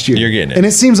in last year. You're getting in. And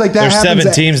it seems like that There's happens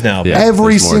 7 teams now. Yeah.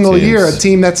 every there's more single teams. year. A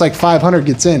team that's like 500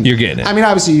 gets in. You're getting in. I mean,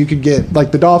 obviously you could get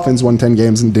like the Dolphins won 10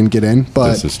 games and didn't get in,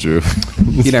 but This is true.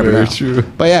 you never very know. true.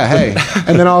 But yeah, hey.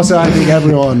 And then also I think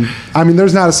everyone, I mean,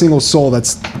 there's not a single soul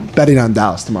that's betting on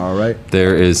Dallas tomorrow, right?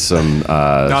 There is some.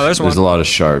 there's there's one. a lot of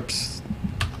sharps.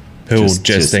 Who Just-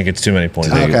 just think it's too many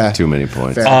points. Okay. Maybe too many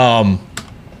points. Fair.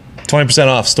 20%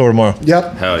 off store tomorrow.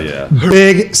 Yep. Hell yeah.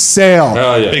 Big sale.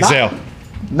 Hell yeah. Big sale.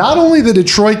 Not only the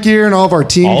Detroit gear and all of our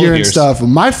team All the gear and gears. stuff,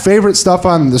 my favorite stuff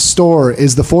on the store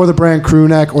is the For the Brand crew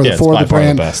neck or Yeah, the it's For by the far the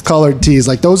Brand best. colored tees.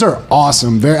 Like those are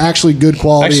awesome. They're actually good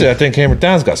quality. Actually, I think Cameron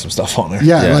Down's got some stuff on there.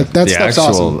 yeah, like that the stuff's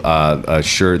actual awesome.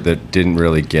 shirt that didn't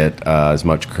really get as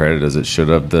much credit as it should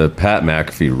have. The Pat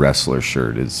McAfee wrestler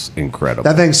shirt is incredible.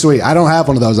 That thing's sweet. I don't have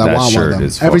one of those. I That want one shirt of them.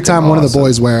 is Every fucking time one of the awesome.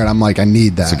 boys wear it, I'm like, I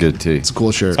need that. It's a good tee. It's a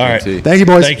cool shirt. All right. Tee. Thank you,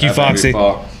 boys. Thank you, Foxy. You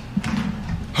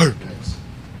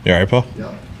all right, Paul?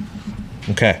 Yep.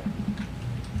 Okay.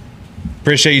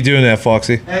 Appreciate you doing that,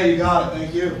 Foxy. Hey, you got it.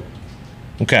 Thank you.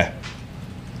 Okay.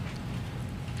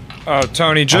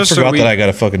 Tony, I just so forgot we, that I got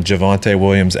a fucking Javonte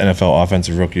Williams NFL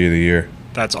Offensive Rookie of the Year.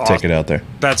 that's awesome. Take it out there.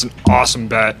 That's an awesome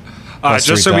bet. Plus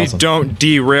Just so we 3,000. don't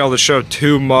derail the show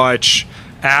too much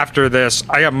after this,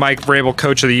 I got Mike Vrabel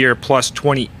Coach of the Year plus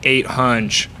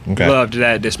 2,800. Okay. Loved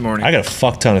that this morning. I got a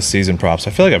fuck ton of season props.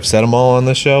 I feel like I've said them all on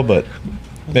this show, but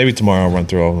maybe tomorrow I'll run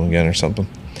through all of them again or something.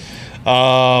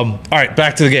 All right,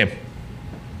 back to the game.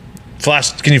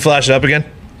 Flash. Can you flash it up again?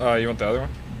 You want the other one?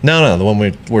 No, the one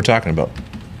we're talking about.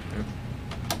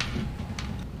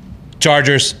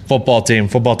 Chargers football team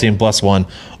 +1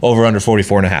 over under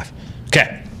 44.5.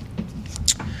 Okay.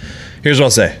 Here's what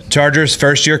I'll say. Chargers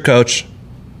first year coach.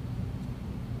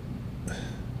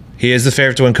 He is the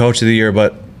favorite to win Coach of the Year,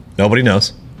 but nobody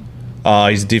knows.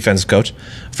 He's a defensive coach.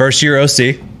 First year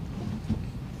OC.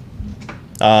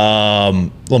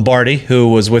 Lombardi, who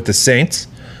was with the Saints.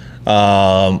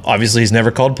 Obviously, he's never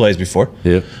called plays before.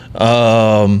 Yep.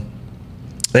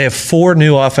 They have 4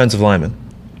 new offensive linemen.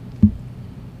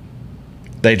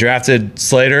 They drafted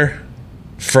Slater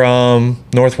from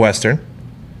Northwestern.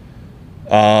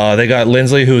 They got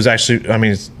Lindsley, who's actually,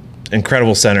 he's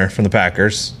incredible center from the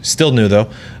Packers. Still new, though.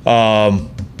 The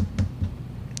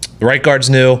right guard's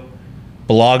new.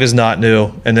 Balog is not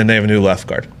new. And then they have a new left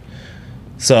guard.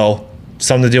 So,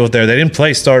 something to deal with there. They didn't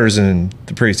play starters in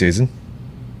the preseason.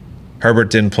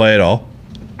 Herbert didn't play at all.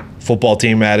 Football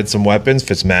team added some weapons.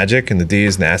 Fitzmagic and the D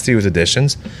is nasty with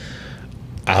additions.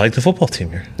 I like the football team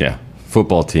here. Yeah.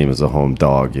 Football team as a home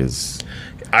dog is.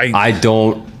 I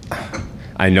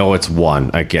I know it's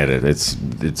 1. I get it.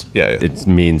 Yeah. It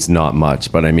means not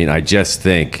much, but I just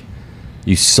think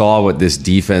you saw what this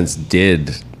defense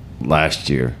did last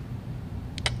year.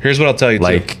 Here's what I'll tell you,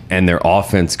 too. And their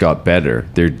offense got better.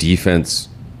 Their defense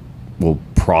will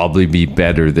probably be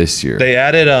better this year. They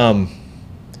added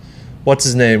what's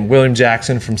his name? William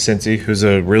Jackson from Cincy, who's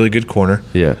a really good corner.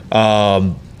 Yeah.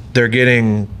 They're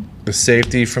getting the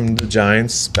safety from the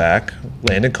Giants back,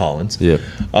 Landon Collins. Yeah.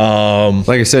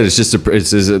 Like I said, it's just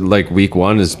like week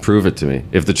one is prove it to me.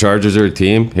 If the Chargers are a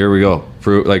team, here we go.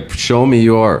 Show me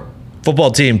you are.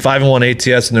 Football team 5-1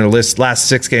 ATS in their last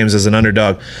 6 games as an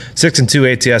underdog,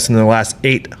 6-2 ATS in their last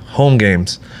 8 home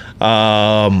games.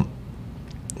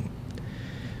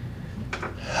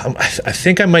 I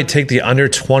think I might take the under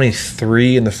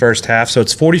 23 in the first half. So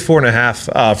it's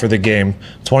 44.5 for the game,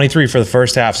 23 for the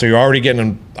first half. So you're already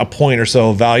getting a point or so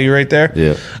of value right there.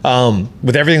 Yeah.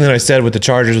 With everything that I said with the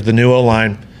Chargers, with the new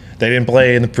O-line, they didn't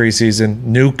play in the preseason,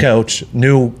 new coach,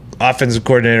 new offensive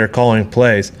coordinator calling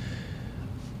plays,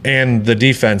 and the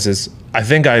defenses. I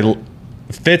think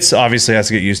Fitz obviously has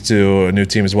to get used to a new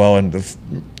team as well, and the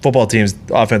football team's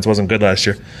offense wasn't good last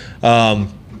year.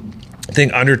 I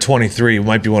think under 23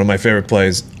 might be one of my favorite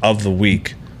plays of the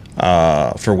week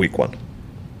for week 1.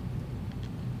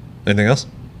 Anything else?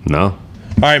 No. All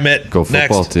right, Mitt. Go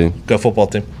football team. Go football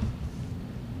team.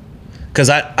 Because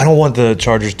I don't want the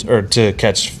Chargers to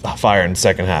catch fire in the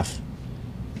second half.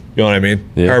 You know what I mean?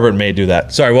 Yeah. Herbert may do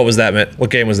that. Sorry, what was that, Mitt? What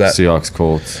game was that? Seahawks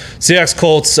Colts. Seahawks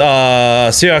Colts.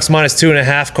 Seahawks minus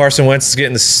 2.5. Carson Wentz is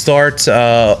getting the start.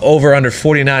 Over under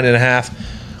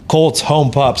 49.5. Colts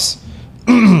home pups.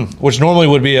 Which normally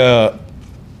would be an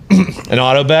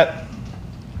auto bet.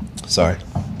 Sorry.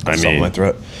 Something in my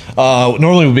throat.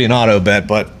 Normally would be an auto bet,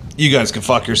 but you guys can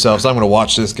fuck yourselves. I'm going to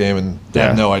watch this game and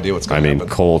have no idea what's going to happen.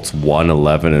 Colts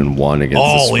 1-11-1 against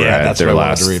the spread. Yeah, that's their what I wanted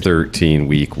last to read. 13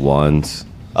 week ones.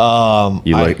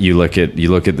 You look at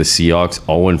the Seahawks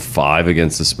 0-5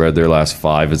 against the spread. Their last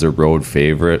 5 is a road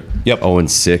favorite. Yep.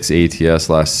 0-6 ATS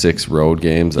last 6 road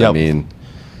games. Yep. I mean,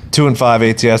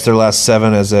 2-5 ATS, their last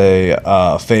 7 as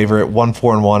a favorite.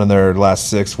 1-4-1 in their last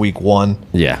 6, week 1.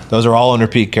 yeah. Those are all under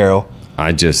Pete Carroll.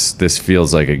 This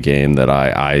feels like a game that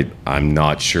I'm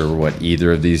not sure what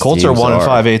either of these Colts teams are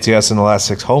 1-5 ATS in the last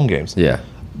 6 home games. Yeah.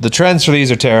 The trends for these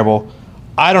are terrible.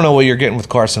 I don't know what you're getting with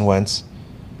Carson Wentz.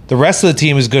 The rest of the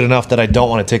team is good enough that I don't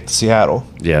want to take the Seattle.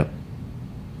 Yeah.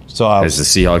 So Is the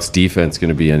Seahawks defense going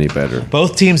to be any better?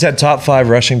 both teams had top 5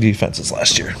 rushing defenses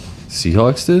last year.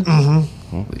 Seahawks did? Mm-hmm.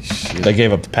 Holy shit. They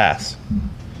gave up the pass.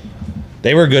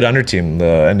 They were a good under team the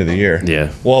end of the year.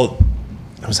 Yeah. Well,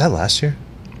 was that last year?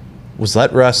 Was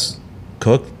let Russ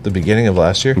cook the beginning of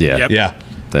last year? Yeah. Yep. Yeah.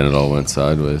 Then it all went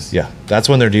sideways. Yeah. That's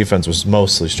when their defense was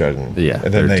mostly struggling. Yeah, And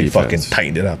then their they defense. fucking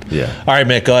tightened it up. Yeah. All right,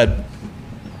 Mick, go ahead.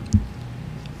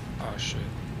 Oh shit.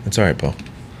 It's all right, Bo.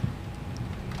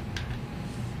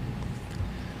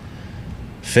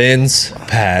 Fins,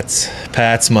 Pats.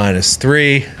 Pats minus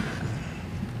 3.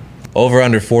 Over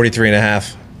under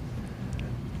 43.5.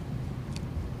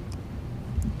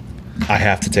 I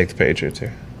have to take the Patriots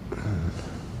here.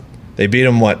 They beat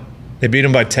them what? They beat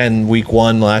them by 10 week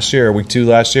 1 last year or week 2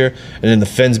 last year, and then the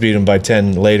Fins beat them by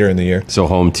 10 later in the year. So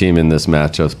home team in this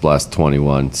matchup's blessed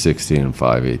 21,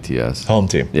 16-5 ATS. Home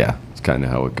team. Yeah, it's kind of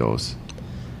how it goes.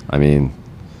 I mean,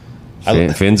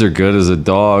 Finns are good as a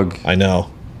dog, I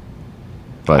know.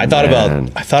 but I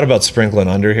thought about sprinkling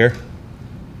under here.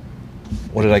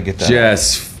 What did I get that?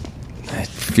 just it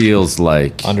feels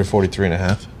like Under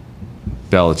 43.5.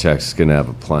 Belichick's gonna have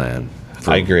a plan.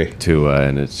 For I agree. Tua,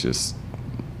 and it's just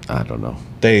I don't know.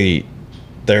 They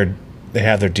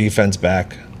have their defense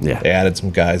back. Yeah. They added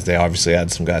some guys. They obviously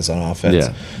added some guys on offense.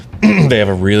 Yeah, They have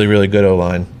a really, really good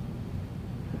O-line.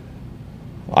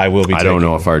 I don't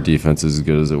know if our defense is as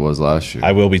good as it was last year.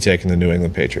 I will be taking the New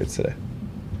England Patriots today.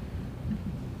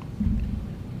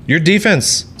 Your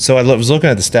defense, so I was looking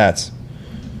at the stats.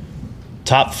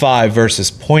 Top 5 versus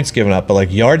points given up, but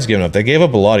like yards given up. They gave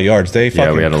up a lot of yards. They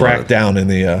Yeah, we fucking had a lot cracked of- down in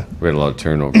the We had a lot of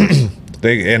turnovers.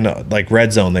 they in like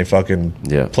red zone. They fucking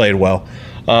Yeah. played well.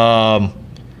 All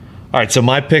right, so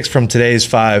my picks from today's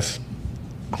 5.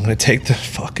 I'm going to take the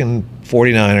fucking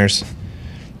 49ers,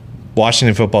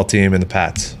 Washington football team, and the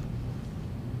Pats.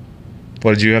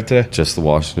 What did you have today? Just the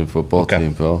Washington football Okay.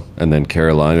 team, Phil, and then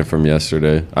Carolina from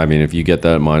yesterday. I mean, if you get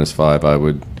that at -5,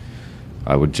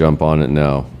 I would jump on it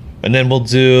now. And then we'll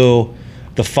do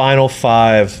the final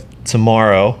 5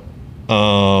 tomorrow.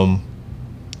 Or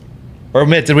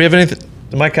Mitt, did we have anything?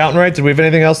 Am I counting right? Did we have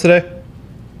anything else today?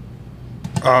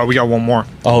 We got one more.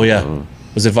 Oh, yeah.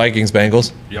 Was it Vikings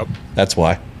Bengals? Yep. That's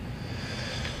why.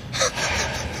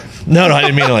 No, I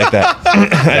didn't mean it like that.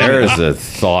 There is a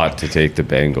thought to take the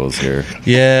Bengals here,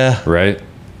 Yeah, right?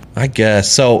 I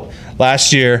guess. So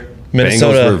last year, Bengals were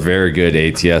Minnesota, very good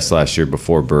ATS last year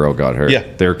before Burrow got hurt. Yeah.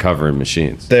 They're covering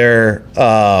machines. their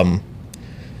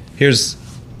here's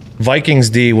Vikings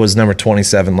D was number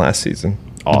 27 last season.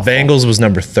 Awful. The Bengals was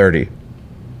number 30.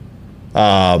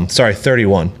 Sorry,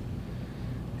 31.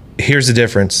 Here's the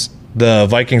difference. The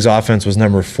Vikings offense was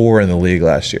number 4 in the league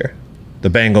last year. The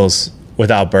Bengals,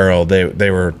 without Burrow, they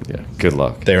were good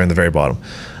luck. They were in the very bottom.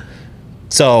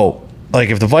 So, like,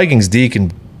 if the Vikings D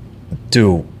can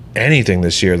do anything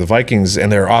this year, the Vikings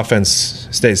and their offense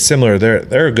stays similar,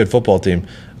 they're a good football team.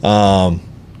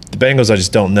 The Bengals, I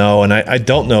just don't know, and I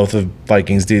don't know if the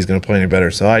Vikings D is going to play any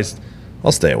better. So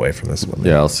I'll stay away from this one.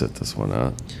 Yeah, I'll sit this one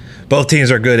out. Both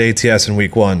teams are good ATS in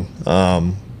week 1,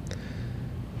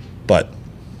 but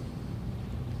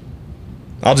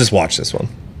I'll just watch this one.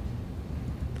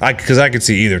 Because I could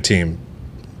see either team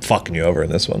fucking you over in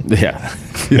this one. Yeah.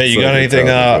 Mate, you got anything?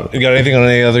 You got anything on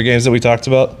any other games that we talked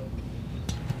about?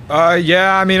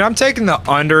 Yeah, I mean, I'm taking the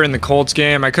under in the Colts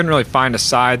game. I couldn't really find a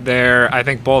side there. I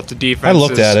think both the defenses. I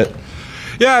looked at it.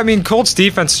 Yeah, I mean, Colts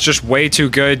defense is just way too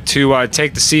good to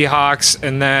take the Seahawks,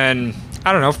 and then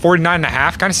I don't know,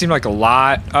 49.5 kind of seemed like a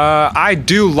lot. I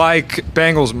do like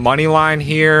Bengals money line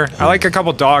here. I like a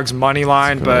couple dogs money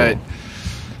line, but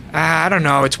I don't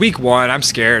know. It's week 1. I'm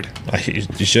scared.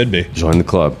 You should be. Join the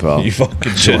club, pal. You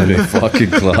fucking should be. The fucking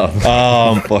club.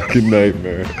 Fucking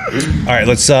nightmare. All right,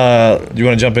 let's. Do you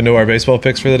want to jump into our baseball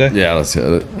picks for the day? Yeah, let's hit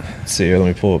it. Let's see here.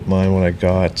 Let me pull up mine. What I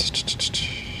got.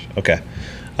 Okay.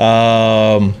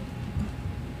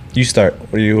 You start.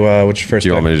 What are you? What's your first? Do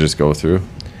you pick? want me to just go through?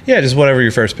 Yeah, just whatever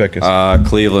your first pick is.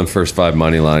 Cleveland first 5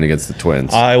 money line against the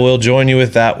Twins. I will join you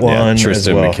with that one.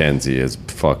 Tristan as well. McKenzie has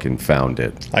fucking found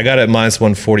it. I got it minus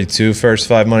 142 first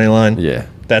 5 money line. Yeah,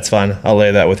 that's fine. I'll lay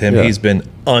that with him. Yeah. He's been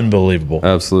unbelievable.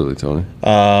 Absolutely, Tony.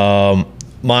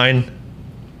 Mine.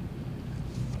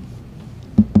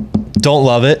 Don't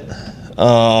love it.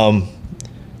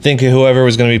 Think whoever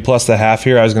was going to be plus the half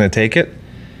here, I was going to take it.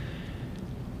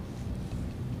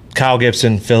 Kyle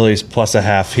Gibson, Phillies plus a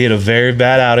half. He had a very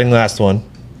bad outing last one,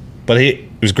 but he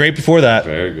was great before that.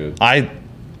 Very good.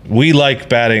 We like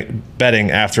betting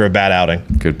after a bad outing.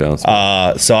 Good bounce.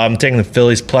 So I'm taking the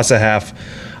Phillies plus a half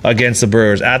against the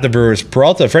Brewers. At the Brewers,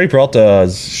 Freddie Peralta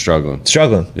is struggling.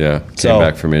 Yeah. Came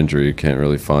back from injury. You can't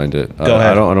really find it. Go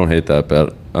ahead. I don't hate that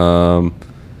bet.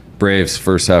 Braves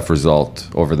first half result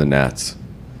over the Nats.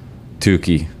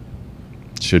 Tukey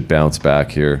should bounce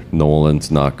back here.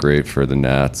 Nolan's not great for the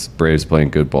Nats. Braves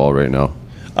playing good ball right now.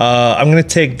 I'm going to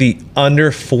take the under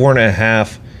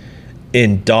 4.5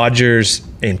 in Dodgers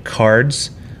and Cards.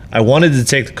 I wanted to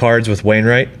take the Cards with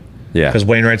Wainwright. Yeah. Because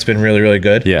Wainwright's been really, really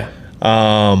good. Yeah.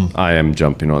 I am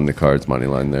jumping on the Cards money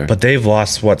line there. But they've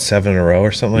lost, 7 in a row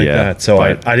or something like that. So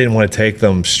I didn't want to take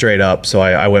them straight up. So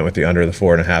I went with the under the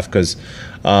 4.5 because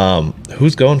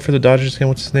who's going for the Dodgers again?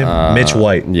 What's his name? Mitch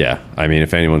White. Yeah. I mean,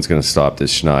 if anyone's going to stop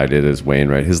this Schneid, it is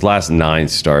Wainwright. His last 9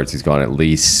 starts, he's gone at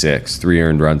least 6. 3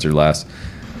 earned runs or less.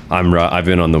 I've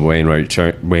been on the Wainwright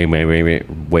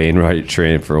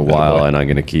train for a while, and I'm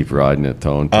going to keep riding it,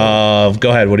 Tone. Go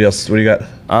ahead. What else? What do you got?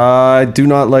 I do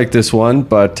not like this one,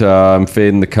 but I'm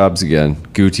fading the Cubs again.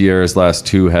 Gutierrez last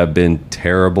 2 have been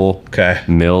terrible. Okay.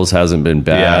 Mills hasn't been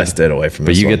bad. Yeah, I stayed away from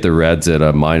But this you one. get the Reds at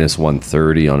a minus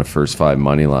 130 on a first 5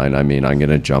 money line. I mean, I'm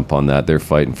going to jump on that. They're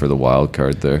fighting for the wild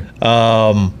card there.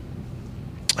 I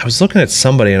was looking at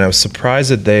somebody, and I was surprised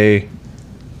that they...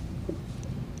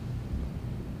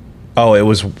 Oh, it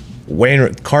was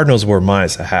Cardinals were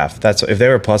minus a half. That's if they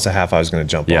were plus a half, I was going to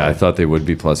jump on. Yeah, I thought they would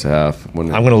be plus a half. I'm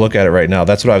going to look at it right now.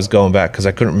 That's what I was going back because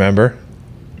I couldn't remember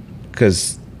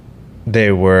because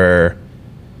they're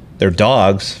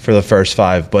dogs for the first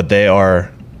 5, but they are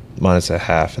minus a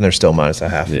half, and they're still minus a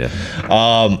half. Yeah.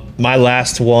 My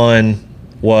last one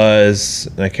was,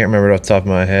 and I can't remember it off the top of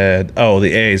my head. Oh,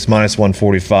 the A's minus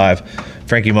 145.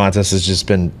 Frankie Montas has just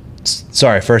been.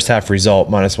 Sorry, first half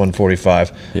result minus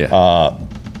 145. Yeah.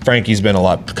 Frankie's been a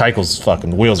lot. Keichel's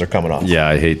fucking wheels are coming off. Yeah,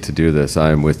 I hate to do this.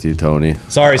 I am with you, Tony.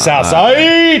 Sorry,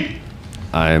 Southside.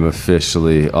 I am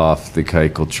officially off the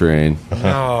Keuchel train.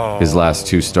 No. His last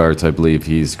 2 starts, I believe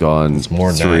he's gone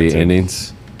more than 3 that, too.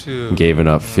 innings, Dude. giving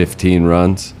up 15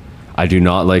 runs. I do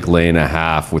not like laying a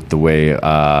half with the way,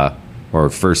 or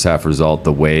first half result,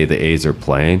 the way the A's are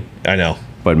playing. I know.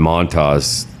 But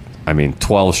Montas, I mean,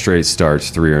 12 straight starts,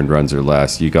 3 earned runs or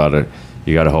less. You gotta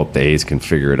hope the A's can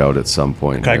figure it out at some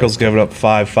point. Keichel's given up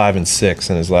 5, 5, and 6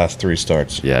 in his last 3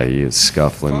 starts. Yeah, he is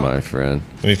scuffling, my friend.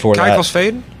 Before Keichel's that,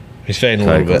 fading? he's fading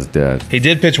a little Keichel's bit. dead. He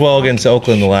did pitch well against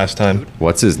Oakland the last time.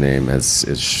 What's his name is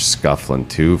scuffling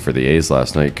too for the A's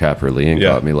last night. Capperlian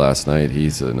got me last night.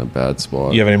 He's in a bad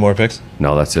spot. You have any more picks?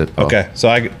 No, that's it. Oh. Okay, so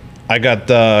I got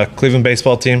the Cleveland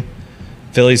baseball team,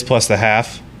 Phillies plus the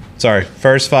half. Sorry,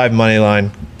 first 5 money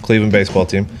line, Cleveland baseball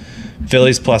team.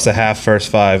 Phillies plus a half first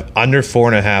 5, under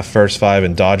 4.5 first 5,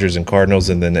 and Dodgers and Cardinals,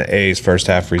 and then the A's first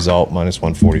half result minus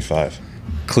 145.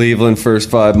 Cleveland first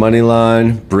 5 money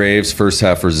line, Braves first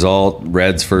half result,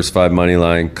 Reds first 5 money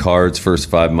line, Cards first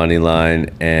 5 money line,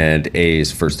 and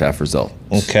A's first half result.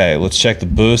 Okay, let's check the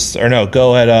boosts. Or no,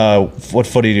 go ahead. What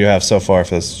footy do you have so far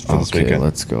for this weekend?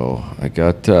 Let's go. I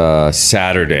got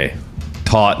Saturday,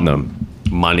 Tottenham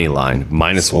money line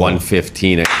minus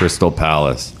 115 at Crystal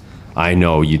Palace. I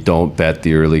know you don't bet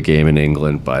the early game in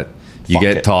England, but you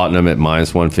get Tottenham at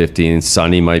minus 115.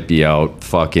 Sonny might be out.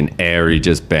 Fucking Airy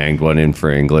just banged one in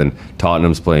for England.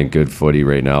 Tottenham's playing good footy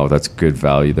right now. That's good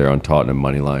value there on Tottenham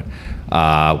money line.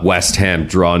 West Ham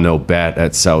draw no bet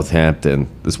at Southampton.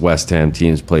 This West Ham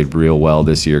team's played real well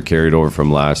this year. Carried over from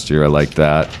last year. I like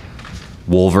that.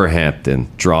 Wolverhampton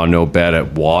draw no bet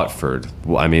at Watford.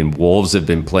 I mean, Wolves have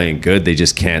been playing good. They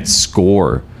just can't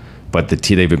score. But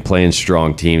they've been playing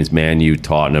strong teams. Man U,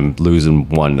 Tottenham losing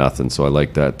 1-0. So I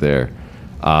like that there.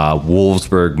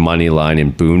 Wolfsburg money line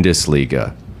in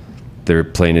Bundesliga. They're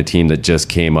playing a team that just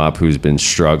came up who's been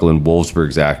struggling.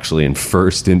 Wolfsburg's actually in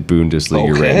first in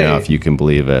Bundesliga right now, if you can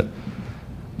believe it.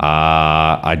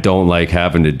 I don't like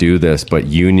having to do this, but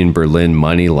Union Berlin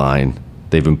money line.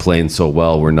 They've been playing so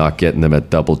well, we're not getting them at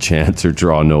double chance or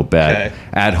draw no bet. Okay.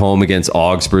 At home against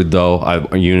Augsburg, though,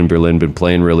 Union Berlin been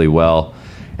playing really well.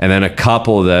 And then a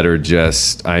couple that are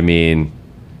just, I mean,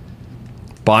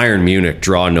 Bayern Munich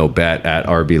draw no bet at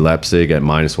RB Leipzig at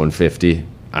minus 150.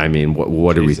 I mean,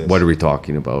 what are we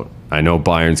talking about? I know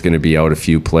Bayern's going to be out a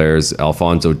few players.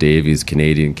 Alphonso Davies,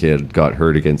 Canadian kid, got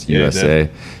hurt against USA.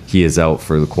 He is out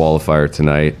for the qualifier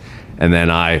tonight. And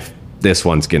then this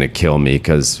one's going to kill me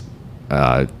because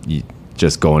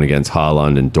just going against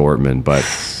Haaland and Dortmund, but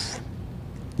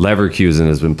Leverkusen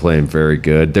has been playing very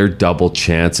good. They're double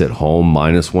chance at home,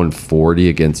 minus 140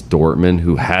 against Dortmund,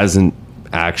 who hasn't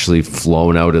actually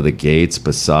flown out of the gates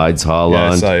besides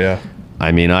Haaland.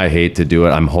 I mean, I hate to do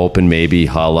it. I'm hoping maybe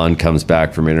Haaland comes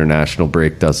back from international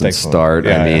break, doesn't start.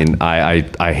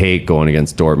 I hate going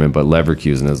against Dortmund, but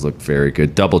Leverkusen has looked very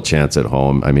good. Double chance at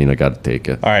home. I mean, I got to take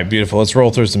it. All right, beautiful. Let's roll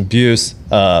through some boosts.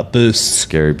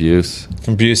 Scary Buse.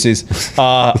 From Busey's.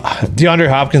 DeAndre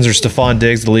Hopkins or Stephon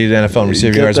Diggs, the lead NFL in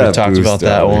receiving yards. We talked about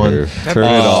that one. Turn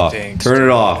it off. Turn it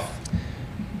off.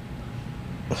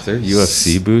 Is there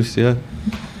UFC boost yet?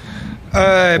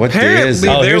 Apparently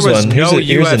there was no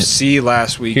UFC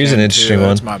last week. Here's an interesting one.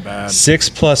 That's my bad.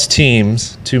 6+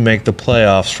 teams to make the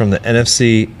playoffs from the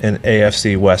NFC and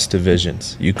AFC West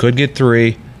divisions. You could get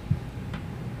 3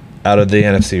 out of the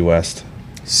NFC West.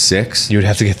 6? You would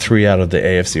have to get 3 out of the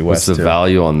AFC West. What's the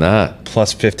value on that?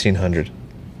 Plus 1,500.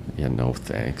 Yeah, no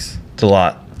thanks. It's a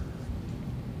lot.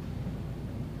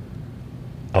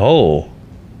 Oh,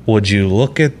 would you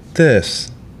look at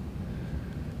this?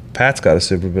 Pat's got a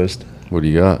super boost. What do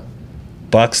you got?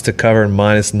 Bucks to cover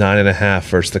minus 9.5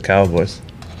 versus the Cowboys.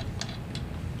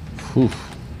 Whew.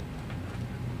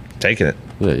 Taking it.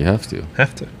 Yeah, you have to.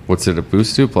 Have to. What's it a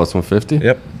boost to? Plus 150?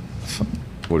 Yep.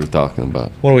 What are we talking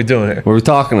about? What are we doing here? What are we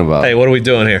talking about? Hey, what are we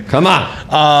doing here? Come on.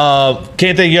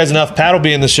 Can't thank you guys enough. Pat will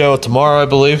be in the show tomorrow, I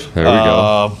believe. There we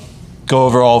go. Go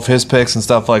over all of his picks and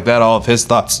stuff like that, all of his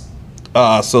thoughts.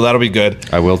 So that'll be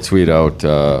good. I will tweet out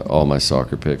all my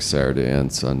soccer picks Saturday and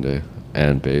Sunday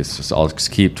and base. So I'll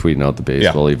just keep tweeting out the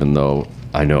baseball, even though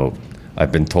I know I've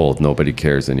been told nobody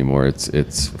cares anymore.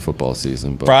 It's football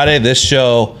season. But Friday, this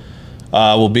show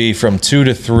will be from 2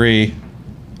 to 3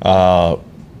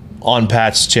 on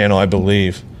Pat's channel, I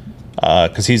believe,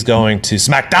 because he's going to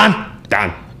SmackDown.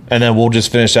 And then we'll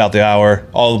just finish out the hour.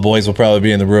 All the boys will probably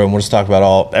be in the room. We'll just talk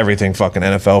about everything fucking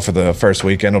NFL for the first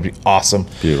weekend. It'll be awesome.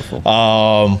 Beautiful.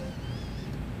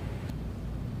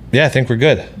 Yeah, I think we're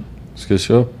good. It's a good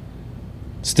show.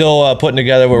 Still putting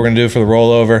together what we're going to do for the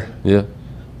rollover. Yeah.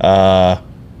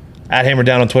 At Hammer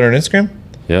Down on Twitter and Instagram.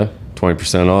 Yeah.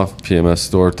 20% off PMS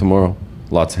store tomorrow.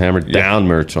 Lots of Hammer Down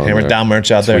merch on Hammer there. Down merch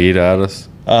out there. Tweet at us.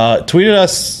 Tweet at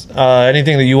us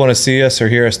anything that you want to see us or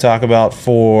hear us talk about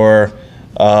for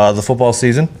the football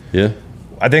season. Yeah.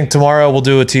 I think tomorrow we'll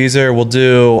do a teaser.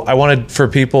 I wanted for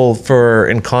people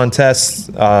in contests,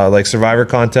 like Survivor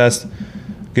contest,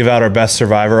 give out our best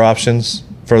Survivor options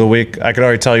for the week. I can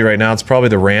already tell you right now, it's probably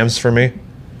the Rams for me.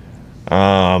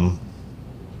 Yeah.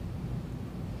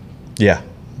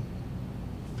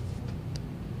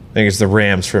 I think it's the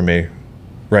Rams for me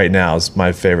right now is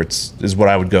my favorites, is what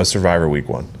I would go Survivor week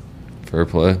 1. Fair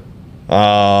play.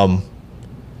 Yeah,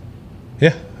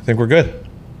 I think we're good.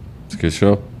 It's a good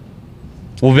show.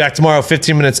 We'll be back tomorrow,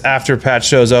 15 minutes after Pat's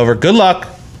show's over. Good luck.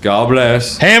 God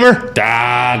bless. Hammer.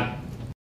 Dad.